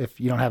person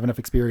if you don't have enough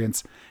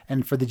experience.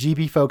 And for the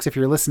GB folks, if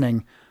you're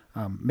listening,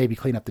 maybe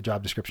clean up the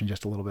job description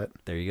just a little bit.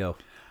 There you go.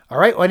 All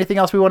right. Well, anything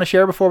else we want to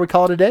share before we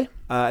call it a day?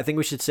 I think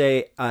we should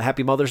say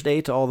Happy Mother's Day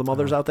to all the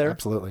mothers out there.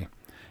 Absolutely.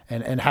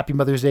 And Happy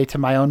Mother's Day to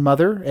my own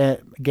mother,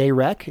 Gay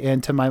Reck,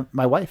 and to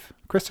my wife,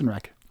 Kristen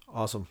Reck.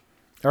 Awesome.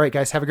 All right,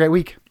 guys. Have a great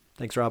week.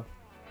 Thanks, Rob.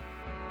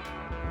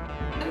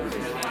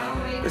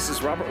 This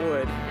is Robert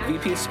Wood,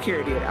 VP of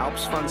Security at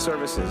Alps Fund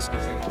Services.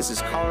 This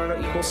is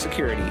Colorado Equals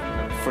Security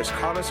for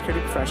Colorado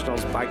Security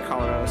Professionals by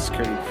Colorado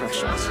Security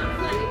Professionals.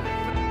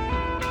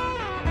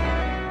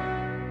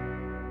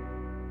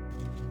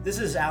 This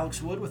is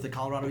Alex Wood with the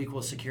Colorado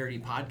Equals Security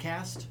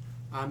podcast.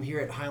 I'm here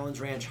at Highlands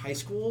Ranch High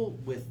School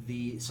with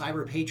the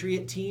Cyber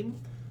Patriot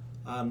team.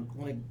 I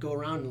want to go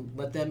around and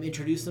let them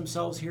introduce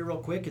themselves here real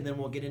quick, and then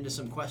we'll get into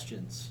some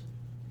questions.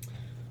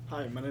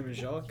 Hi, my name is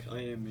Jacques. I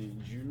am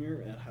a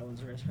junior at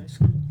Highlands Ranch High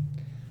School.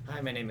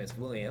 Hi, my name is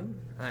William.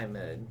 I'm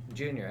a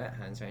junior at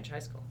Highlands Ranch High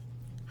School.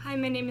 Hi,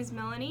 my name is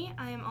Melanie.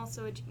 I am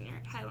also a junior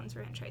at Highlands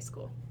Ranch High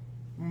School.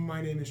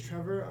 My name is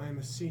Trevor. I'm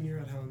a senior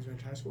at Highlands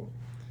Ranch High School.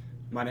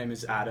 My name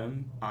is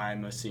Adam.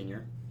 I'm a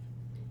senior.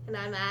 And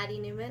I'm Addie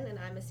Newman, and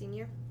I'm a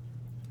senior.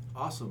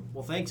 Awesome.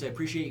 Well, thanks. I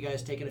appreciate you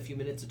guys taking a few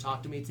minutes to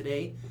talk to me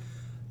today.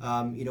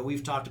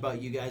 We've talked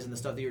about you guys and the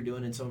stuff that you're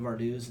doing in some of our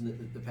news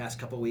in the past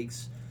couple of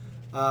weeks.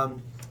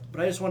 But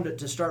I just wanted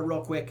to start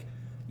real quick.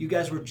 You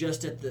guys were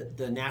just at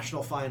the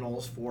national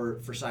finals for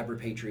Cyber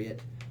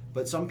Patriot,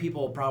 but some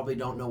people probably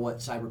don't know what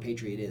Cyber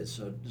Patriot is.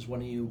 So does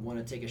one of you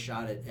want to take a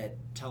shot at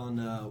telling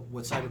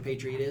what Cyber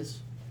Patriot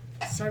is?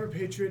 Cyber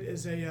Patriot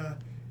is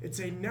it's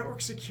a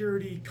network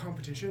security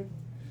competition.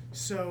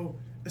 So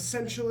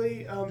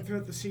essentially,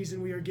 throughout the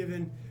season, we are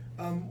given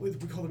we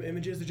call them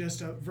images. They're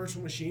just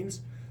virtual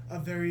machines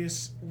of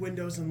various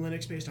Windows and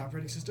Linux-based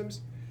operating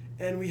systems,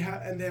 and they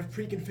have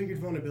pre-configured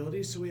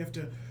vulnerabilities. So we have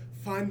to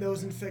find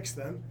those and fix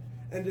them.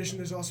 In addition,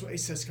 there's also a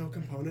Cisco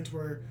component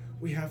where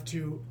we have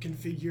to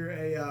configure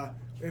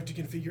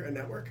a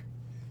network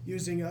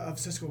using of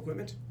Cisco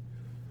equipment.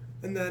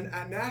 And then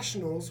at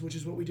Nationals, which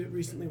is what we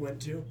recently went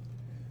to,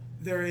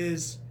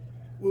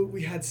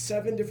 we had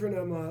seven different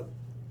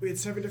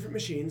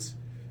machines.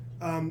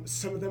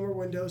 Some of them were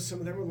Windows, some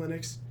of them were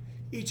Linux.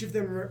 Each of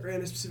them ran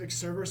a specific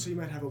server, so you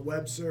might have a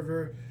web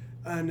server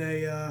and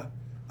a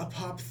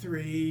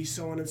POP3,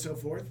 so on and so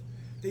forth,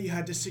 that you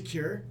had to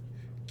secure.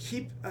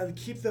 Keep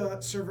the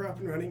server up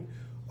and running,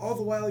 all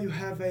the while you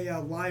have a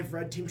live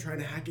red team trying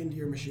to hack into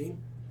your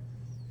machine.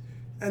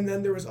 And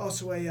then there was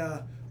also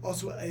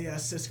a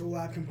Cisco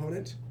lab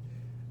component,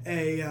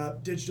 a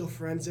digital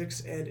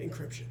forensics and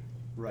encryption.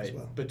 Right. As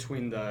well.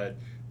 Between the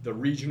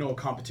regional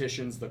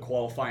competitions, the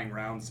qualifying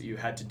rounds that you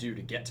had to do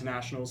to get to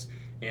nationals,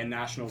 and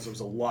nationals, there was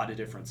a lot of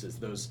differences.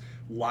 Those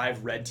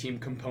live red team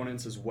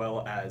components, as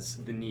well as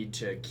the need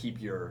to keep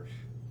your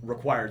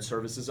required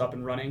services up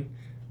and running,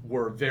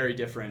 were very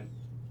different.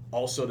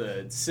 Also,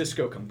 the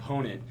Cisco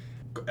component,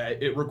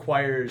 it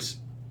requires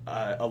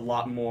a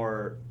lot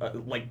more,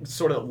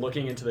 sort of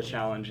looking into the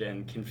challenge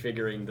and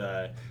configuring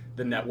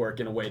the network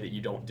in a way that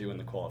you don't do in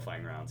the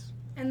qualifying rounds.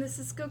 And the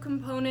Cisco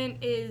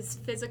component is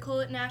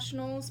physical at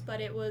Nationals, but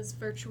it was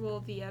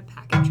virtual via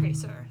Packet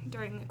Tracer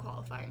during the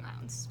qualifying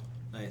rounds.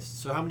 Nice.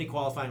 So how many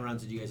qualifying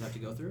rounds did you guys have to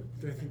go through?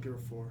 I think there were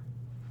 4.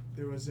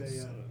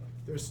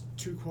 There's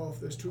two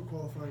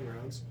qualifying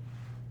rounds,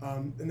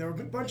 and there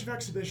were a bunch of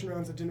exhibition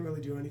rounds that didn't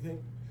really do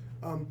anything.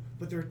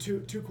 But there are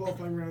two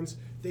qualifying rounds.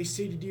 They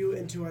seeded you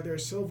into either a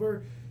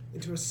silver,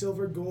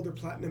 gold, or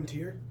platinum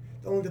tier.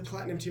 Only the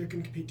platinum tier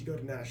can compete to go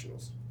to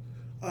nationals.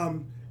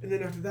 And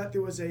then after that,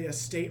 there was a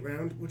state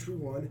round, which we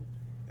won,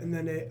 and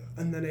then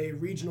a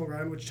regional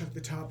round, which took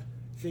the top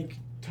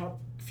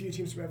few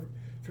teams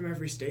from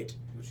every state.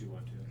 Which you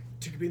want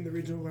to compete in the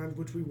regional round,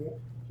 which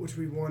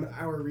we won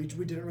our region.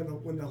 We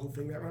didn't win the whole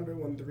thing that round, but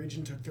we won the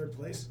region, took 3rd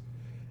place.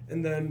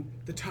 And then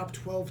the top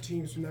 12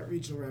 teams from that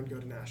regional round go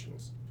to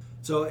nationals.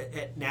 So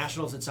at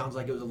Nationals, it sounds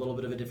like it was a little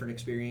bit of a different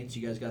experience.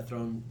 You guys got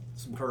thrown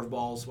some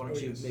curveballs. Why don't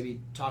you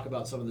maybe talk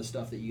about some of the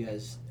stuff that you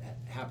guys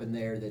happened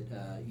there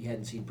that you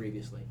hadn't seen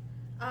previously?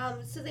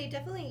 So they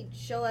definitely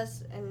show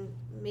us and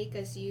make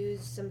us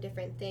use some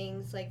different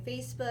things. Like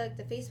Facebook,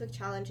 the Facebook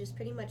challenge is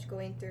pretty much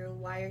going through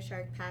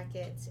Wireshark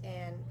packets,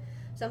 and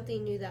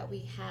something new that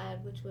we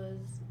had, which was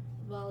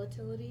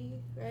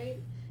volatility, right?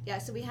 Yeah,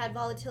 so we had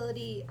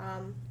volatility,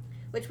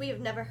 which we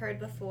have never heard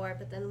before,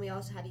 but then we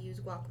also had to use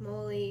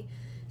guacamole.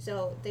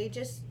 So they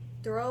just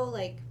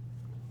they'll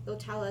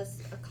tell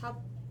us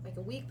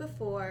a week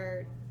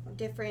before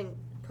different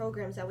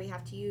programs that we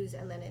have to use,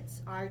 and then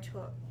it's our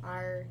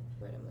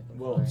what I'm looking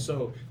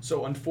for.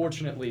 So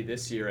unfortunately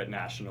this year at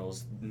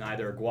Nationals,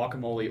 neither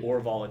guacamole or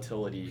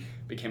volatility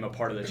became a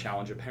part of the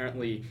challenge.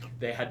 Apparently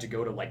they had to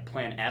go to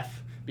Plan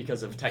F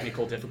because of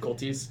technical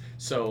difficulties.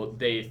 So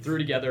they threw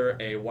together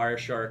a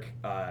Wireshark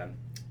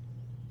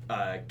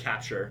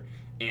capture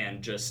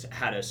and just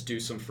had us do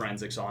some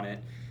forensics on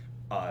it.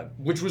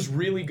 Which was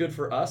really good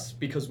for us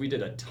because we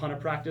did a ton of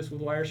practice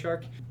with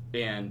Wireshark,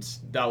 and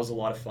that was a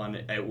lot of fun.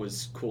 It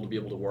was cool to be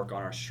able to work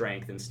on our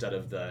strength instead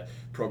of the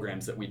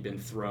programs that we'd been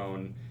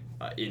thrown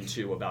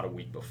into about a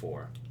week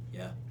before.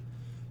 Yeah.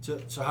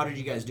 So how did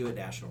you guys do at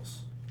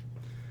Nationals?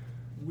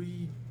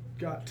 We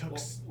got Well,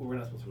 we're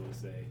not supposed to really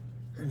say.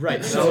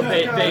 Right. So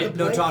they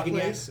no talking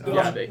yet.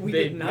 Yeah, they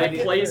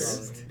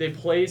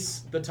place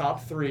the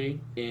top 3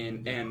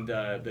 and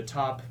the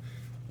top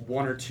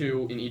 1 or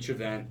 2 in each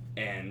event,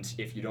 and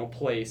if you don't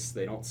place,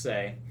 they don't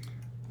say.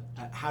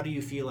 How do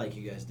you feel like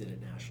you guys did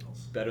at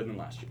Nationals? Better than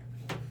last year.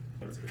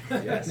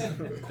 Yes,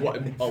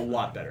 a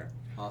lot better.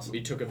 Awesome.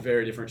 We took a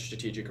very different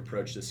strategic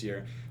approach this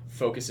year,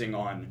 focusing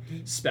on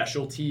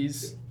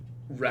specialties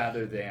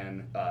rather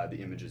than the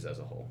images as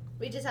a whole.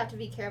 We just have to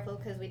be careful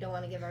because we don't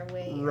want to give our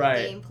way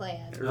Right. game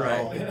plan.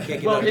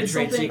 Right. Well, it's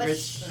something.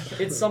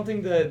 It's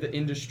something the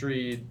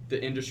industry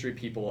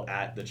people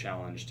at the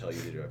challenge tell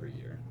you to do every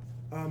year.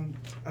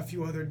 A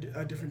few other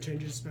different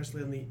changes,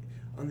 especially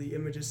on the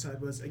images side,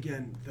 was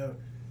again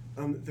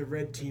the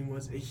red team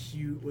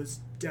was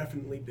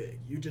definitely big.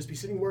 You'd just be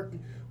sitting working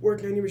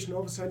on your machine,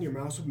 all of a sudden your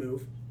mouse would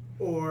move,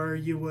 or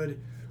you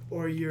would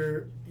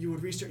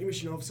restart your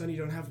machine, all of a sudden you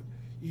don't have.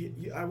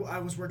 I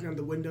was working on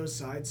the Windows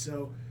side,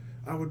 so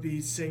I would be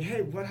saying,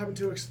 "Hey, what happened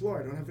to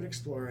Explorer? I don't have an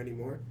Explorer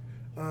anymore.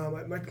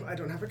 I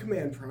don't have a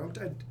command prompt.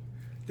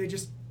 They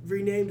just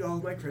renamed all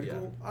of my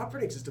critical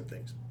operating system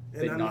things."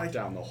 And They I'm knocked like,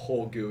 down the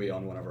whole GUI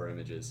on one of our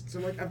images. So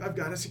I'm like, I've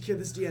got to secure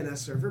this DNS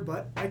server,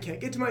 but I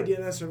can't get to my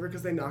DNS server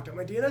because they knocked out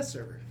my DNS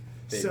server.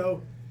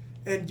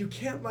 And you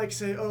can't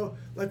say, oh,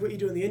 like what you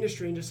do in the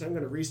industry and just say, I'm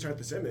going to restart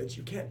this image.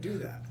 You can't do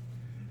that.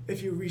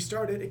 If you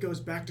restart it, it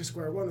goes back to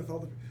square one with all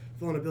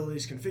the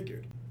vulnerabilities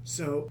configured.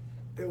 So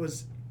it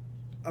was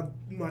a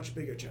much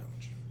bigger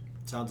challenge.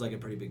 Sounds like a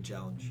pretty big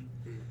challenge.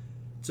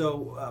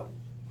 So,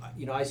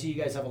 I see you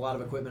guys have a lot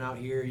of equipment out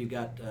here. You've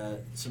got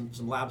some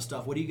lab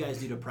stuff. What do you guys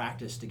do to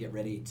practice to get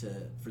ready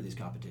for these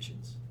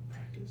competitions?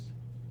 Practice?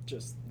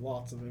 Just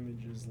lots of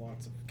images,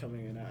 lots of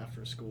coming in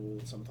after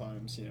school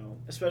sometimes,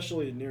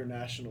 especially near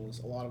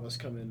nationals. A lot of us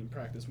come in and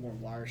practice more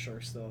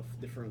Wireshark stuff,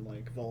 different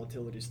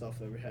volatility stuff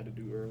that we had to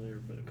do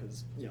earlier, but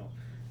because,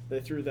 they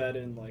threw that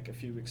in a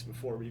few weeks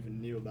before we even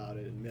knew about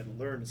it and we had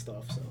to learn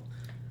stuff, so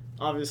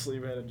obviously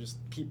we had to just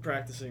keep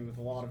practicing with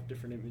a lot of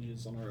different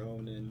images on our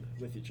own and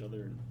with each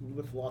other and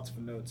with lots of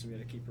notes. We had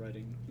to keep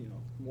writing,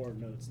 more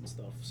notes and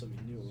stuff so we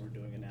knew what we were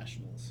doing at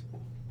nationals.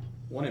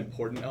 One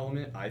important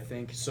element, I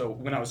think, so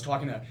when I was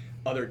talking to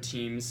other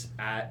teams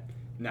at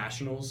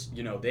nationals,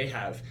 they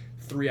have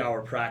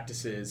 3-hour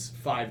practices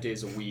 5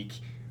 days a week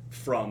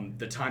from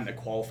the time that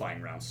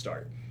qualifying rounds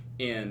start.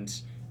 And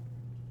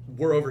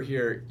we're over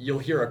here, you'll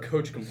hear a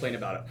coach complain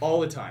about it all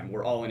the time.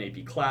 We're all in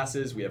AP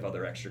classes, we have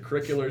other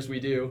extracurriculars we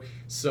do,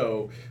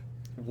 so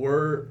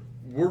we're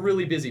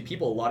really busy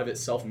people. A lot of it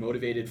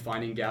self-motivated,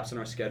 finding gaps in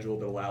our schedule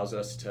that allows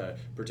us to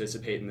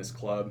participate in this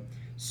club.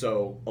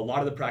 So a lot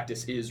of the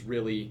practice is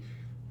really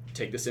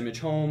take this image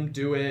home,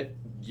 do it,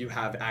 you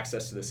have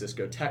access to the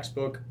Cisco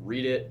textbook,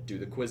 read it, do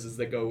the quizzes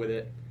that go with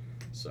it.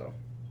 So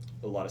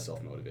a lot of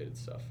self-motivated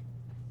stuff.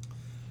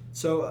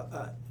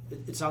 So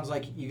it sounds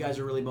like you guys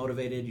are really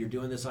motivated. You're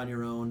doing this on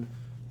your own.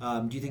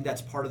 Do you think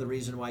that's part of the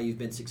reason why you've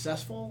been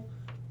successful?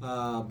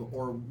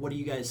 Or what do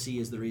you guys see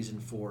as the reason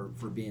for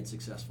being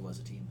successful as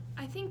a team?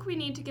 I think we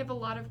need to give a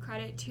lot of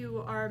credit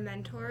to our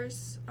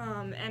mentors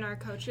and our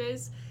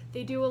coaches.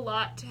 They do a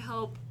lot to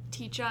help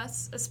teach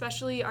us,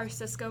 especially our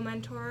Cisco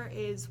mentor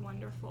is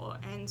wonderful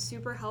and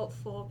super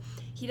helpful.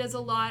 He does a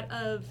lot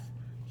of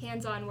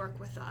hands-on work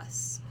with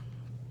us.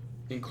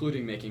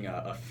 Including making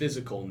a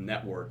physical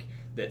network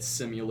that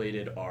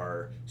simulated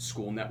our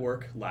school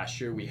network. Last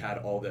year we had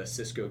all the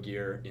Cisco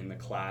gear in the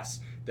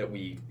class that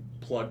we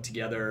plugged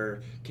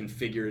together,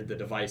 configured the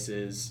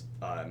devices.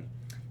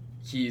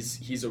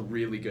 He's a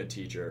really good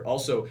teacher.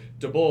 Also,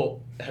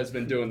 DeBolt has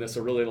been doing this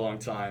a really long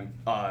time.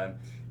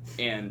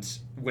 And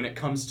when it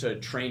comes to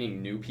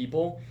training new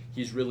people,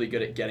 he's really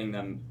good at getting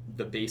them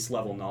the base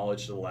level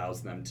knowledge that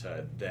allows them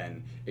to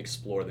then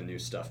explore the new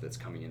stuff that's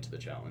coming into the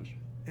challenge.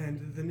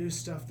 And the new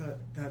stuff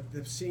that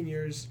the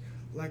seniors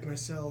like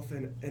myself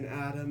and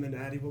Adam and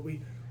Addie, what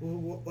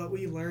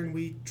we learn,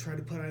 we try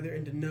to put either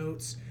into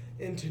notes,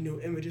 into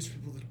new images for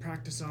people to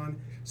practice on,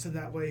 so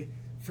that way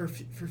for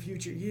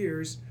future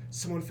years,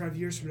 someone 5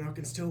 years from now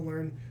can still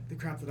learn the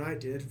crap that I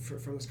did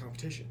from this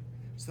competition.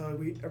 So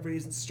everybody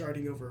isn't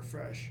starting over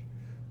afresh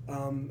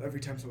every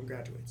time someone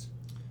graduates.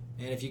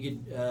 And if you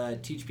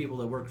could teach people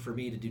that work for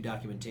me to do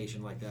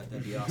documentation like that,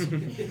 that'd be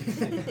awesome.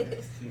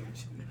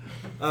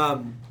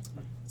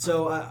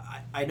 So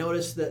I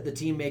noticed that the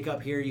team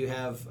makeup here, you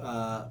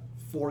have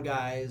 4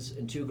 guys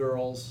and 2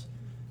 girls.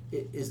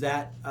 Is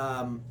that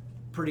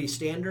pretty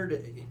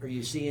standard? Are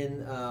you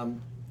seeing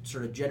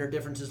sort of gender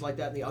differences like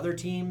that in the other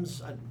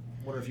teams? I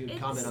wonder if you would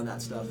comment on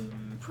that stuff.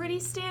 Pretty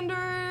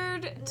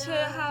standard to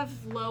have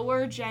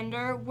lower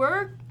gender.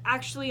 We're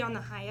actually on the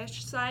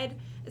highish side.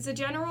 As a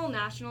general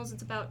nationals,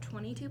 it's about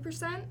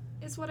 22%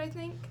 is what I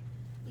think.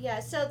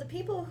 Yeah, so the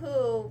people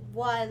who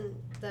won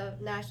the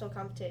national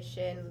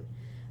competition,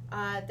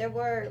 there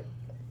were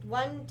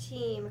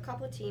a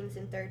couple teams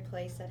in 3rd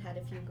place that had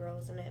a few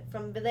girls in it.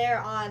 From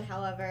there on,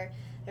 however,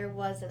 there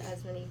wasn't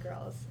as many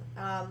girls.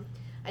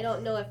 I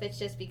don't know if it's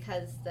just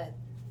because that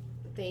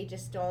they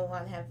just don't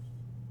want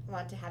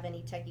to have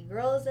any techie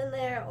girls in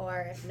there,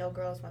 or if no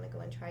girls want to go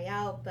and try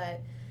out.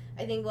 But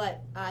I think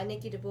what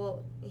Nicky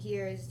DeBolt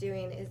here is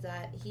doing is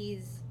that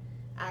he's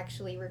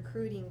actually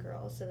recruiting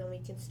girls, so then we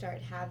can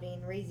start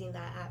raising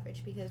that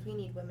average, because we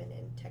need women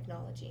in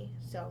technology.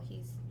 So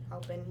he's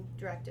helping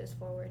direct us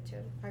forward to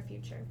our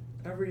future.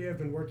 Every year I've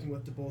been working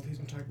with DeBolt, he's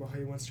been talking about how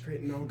he wants to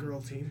create an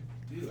all-girl team.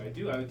 I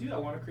do. I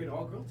want to create an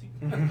all-girl team.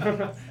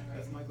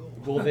 That's my goal.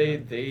 Well,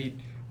 they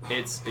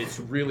it's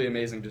really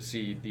amazing to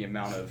see the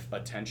amount of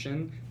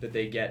attention that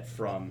they get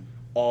from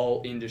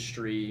all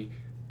industry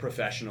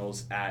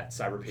professionals at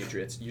Cyber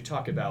Patriots. You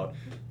talk about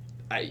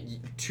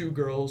 2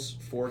 girls,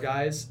 4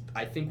 guys.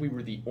 I think we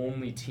were the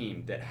only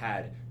team that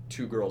had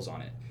 2 girls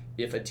on it.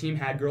 If a team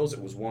had girls,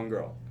 it was 1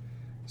 girl.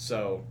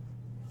 So,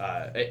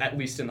 at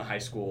least in the high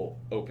school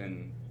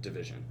open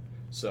division.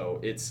 So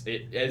it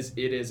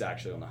is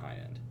actually on the high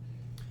end.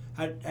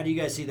 How do you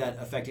guys see that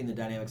affecting the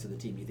dynamics of the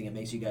team? Do you think it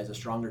makes you guys a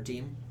stronger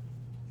team?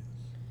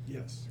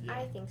 Yes.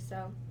 I think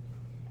so.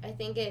 I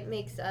think it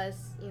makes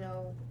us,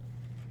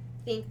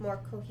 think more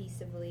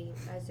cohesively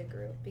as a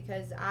group,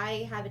 because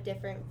I have a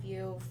different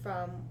view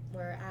from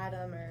where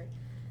Adam or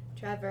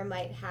Trevor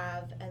might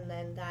have, and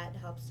then that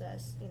helps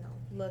us,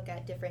 look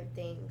at different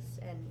things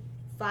and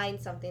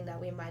find something that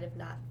we might have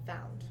not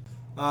found.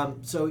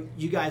 So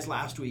you guys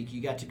last week,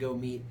 you got to go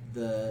meet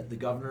the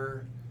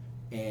governor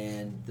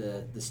and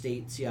the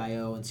state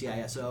CIO and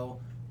CISO.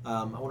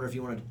 I wonder if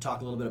you wanted to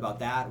talk a little bit about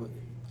that. It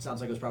sounds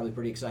like it was probably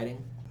pretty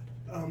exciting.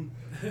 The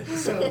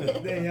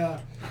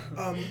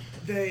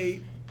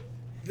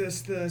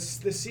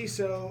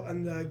CISO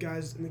and the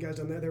guys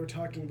down there, they were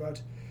talking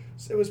about.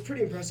 It was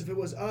pretty impressive. It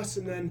was us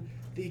and then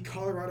the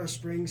Colorado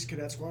Springs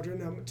Cadet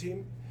Squadron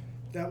team.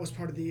 That was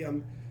part of the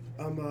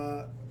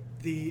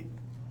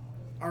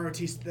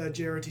ROTC, the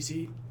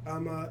JROTC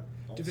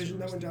division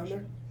that went down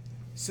there.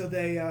 So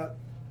they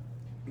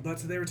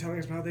were telling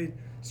us about how they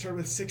started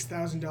with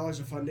 $6,000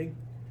 of funding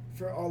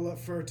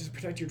for to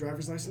protect your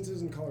driver's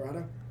licenses in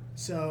Colorado.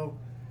 So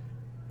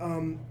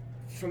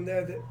from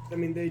there,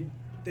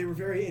 they were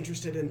very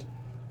interested, and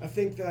I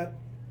think that,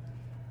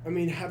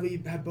 had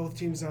we had both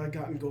teams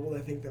gotten gold, I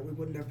think that we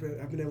wouldn't have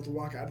been able to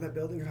walk out of that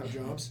building or have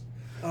jobs.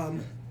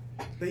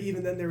 But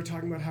even then, they were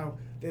talking about how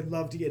they'd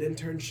love to get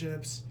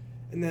internships.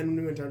 And then when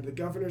we went down to the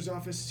governor's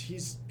office,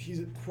 he's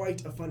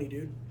quite a funny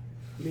dude.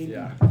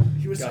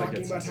 He was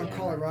talking about how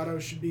Colorado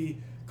should be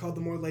called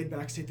the more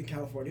laid-back state than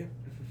California.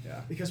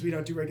 Yeah. Because we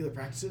don't do regular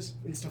practices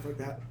and stuff like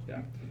that.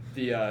 Yeah.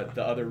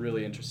 The other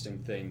really interesting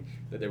thing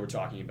that they were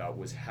talking about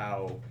was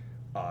how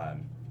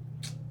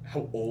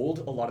old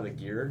a lot of the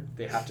gear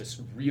they have to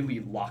really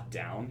lock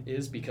down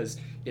is, because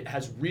it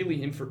has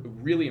really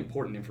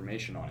important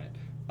information on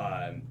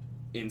it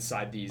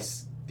inside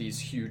these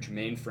huge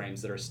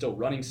mainframes that are still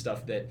running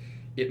stuff that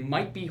it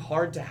might be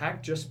hard to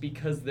hack just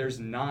because there's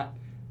not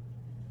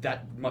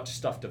that much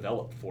stuff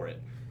developed for it.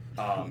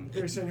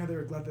 They were saying how they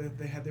were glad that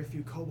they had their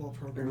few COBOL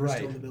programmers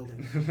still in the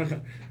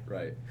building.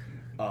 Right.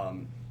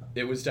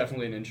 It was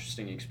definitely an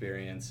interesting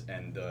experience,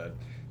 and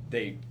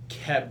they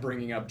kept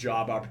bringing up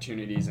job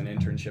opportunities and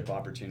internship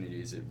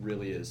opportunities. It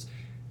really is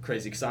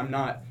crazy, because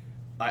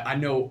I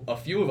know a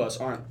few of us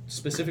aren't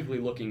specifically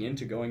looking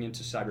into going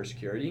into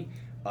cybersecurity,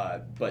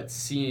 but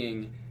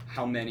seeing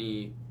how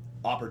many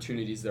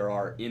opportunities there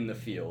are in the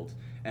field,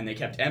 and they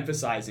kept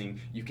emphasizing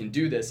you can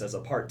do this as a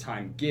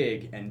part-time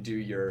gig and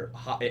do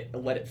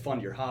let it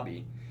fund your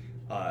hobby.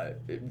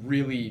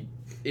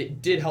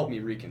 It did help me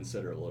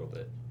reconsider a little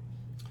bit.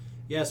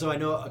 Yeah, so I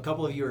know a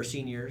couple of you are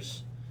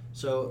seniors.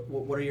 So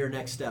what are your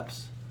next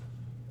steps?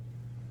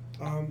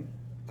 I'm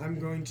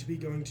going to be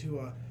going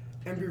to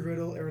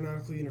Embry-Riddle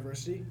Aeronautical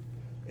University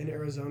in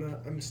Arizona.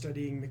 I'm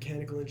studying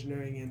mechanical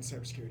engineering and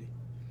cybersecurity.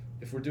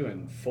 If we're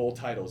doing full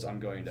titles, I'm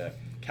going to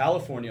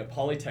California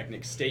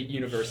Polytechnic State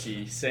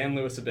University, San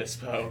Luis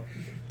Obispo,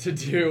 to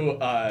do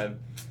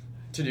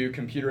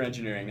computer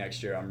engineering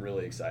next year. I'm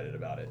really excited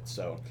about it.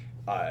 So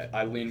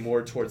I lean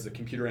more towards the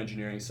computer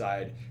engineering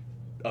side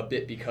a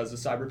bit because of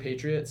Cyber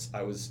Patriots.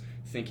 I was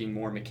thinking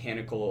more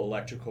mechanical,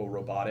 electrical,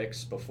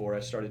 robotics before I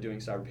started doing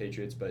Cyber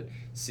Patriots, but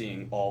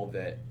seeing all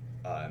that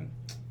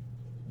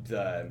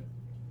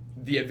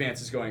the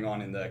advances going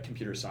on in the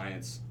computer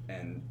science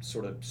and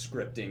sort of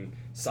scripting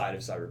side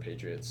of Cyber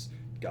Patriots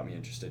got me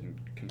interested in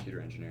computer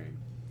engineering.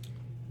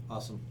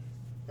 Awesome.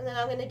 And then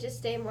I'm going to just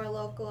stay more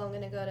local. I'm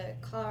going to go to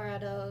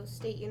Colorado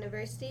State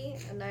University,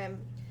 and I'm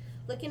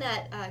looking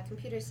at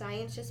computer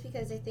science, just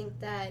because I think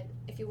that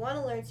if you want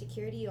to learn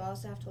security, you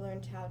also have to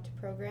learn how to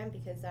program,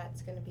 because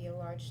that's going to be a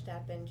large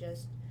step in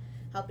just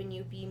helping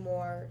you be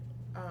more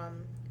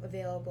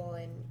available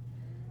and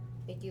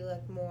make you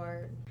look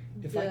more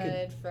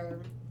good for...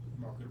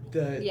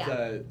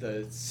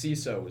 The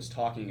CISO was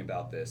talking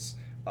about this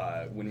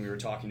when we were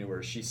talking to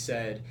her. She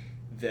said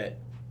that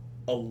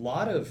a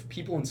lot of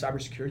people in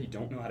cybersecurity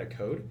don't know how to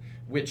code,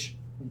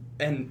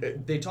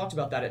 and they talked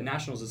about that at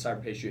Nationals of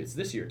Cyber Patriots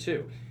this year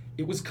too.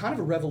 It was kind of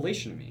a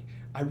revelation to me.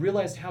 I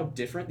realized how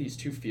different these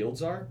two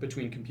fields are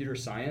between computer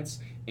science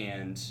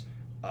and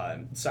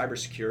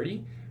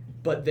cybersecurity,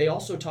 but they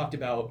also talked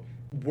about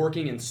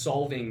working and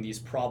solving these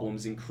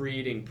problems and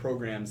creating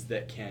programs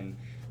that can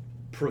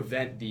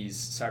prevent these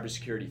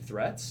cybersecurity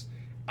threats.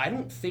 I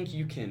don't think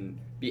you can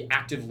be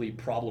actively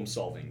problem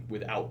solving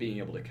without being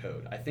able to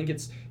code. I think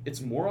it's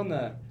more on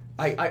the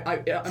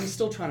I'm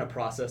still trying to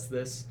process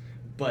this,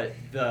 but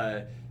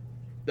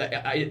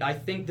I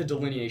think the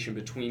delineation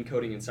between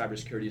coding and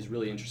cybersecurity is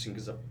really interesting,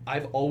 because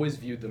I've always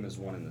viewed them as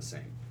one and the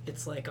same.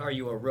 It's like, are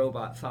you a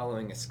robot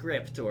following a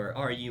script, or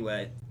are you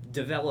a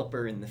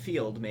developer in the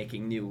field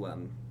making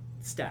new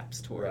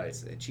steps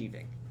towards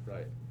achieving.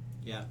 Right.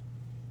 Yeah.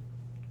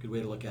 Good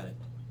way to look at it.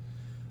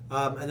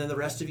 And then the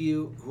rest of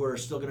you who are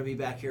still going to be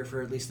back here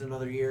for at least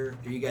another year,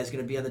 are you guys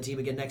going to be on the team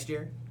again next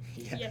year?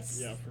 Yes.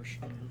 Yeah, for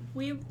sure.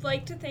 We'd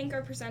like to thank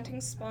our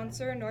presenting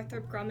sponsor,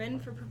 Northrop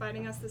Grumman, for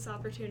providing us this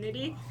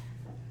opportunity.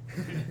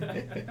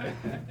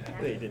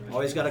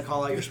 Always got to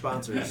call out your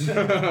sponsors.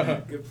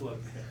 Good plug.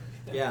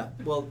 Yeah.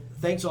 Well,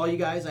 thanks all you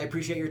guys. I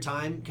appreciate your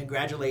time.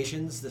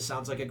 Congratulations. This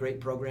sounds like a great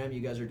program.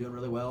 You guys are doing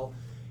really well.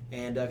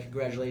 And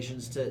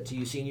congratulations to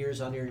you seniors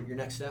on your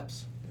next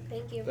steps.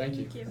 Thank you. Thank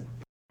you. Thank you.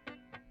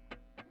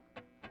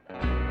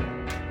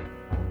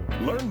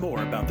 Learn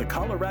more about the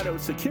Colorado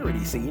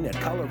security scene at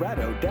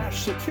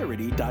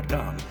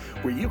colorado-security.com,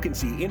 where you can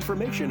see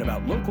information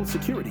about local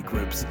security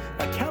groups,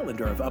 a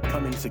calendar of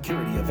upcoming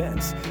security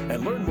events,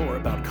 and learn more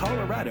about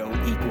Colorado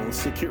Equals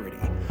Security.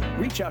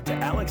 Reach out to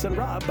Alex and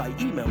Rob by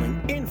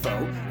emailing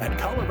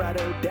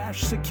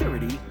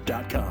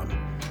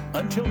info@colorado-security.com.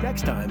 Until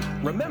next time,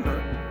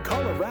 remember,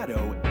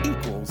 Colorado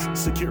equals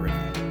security.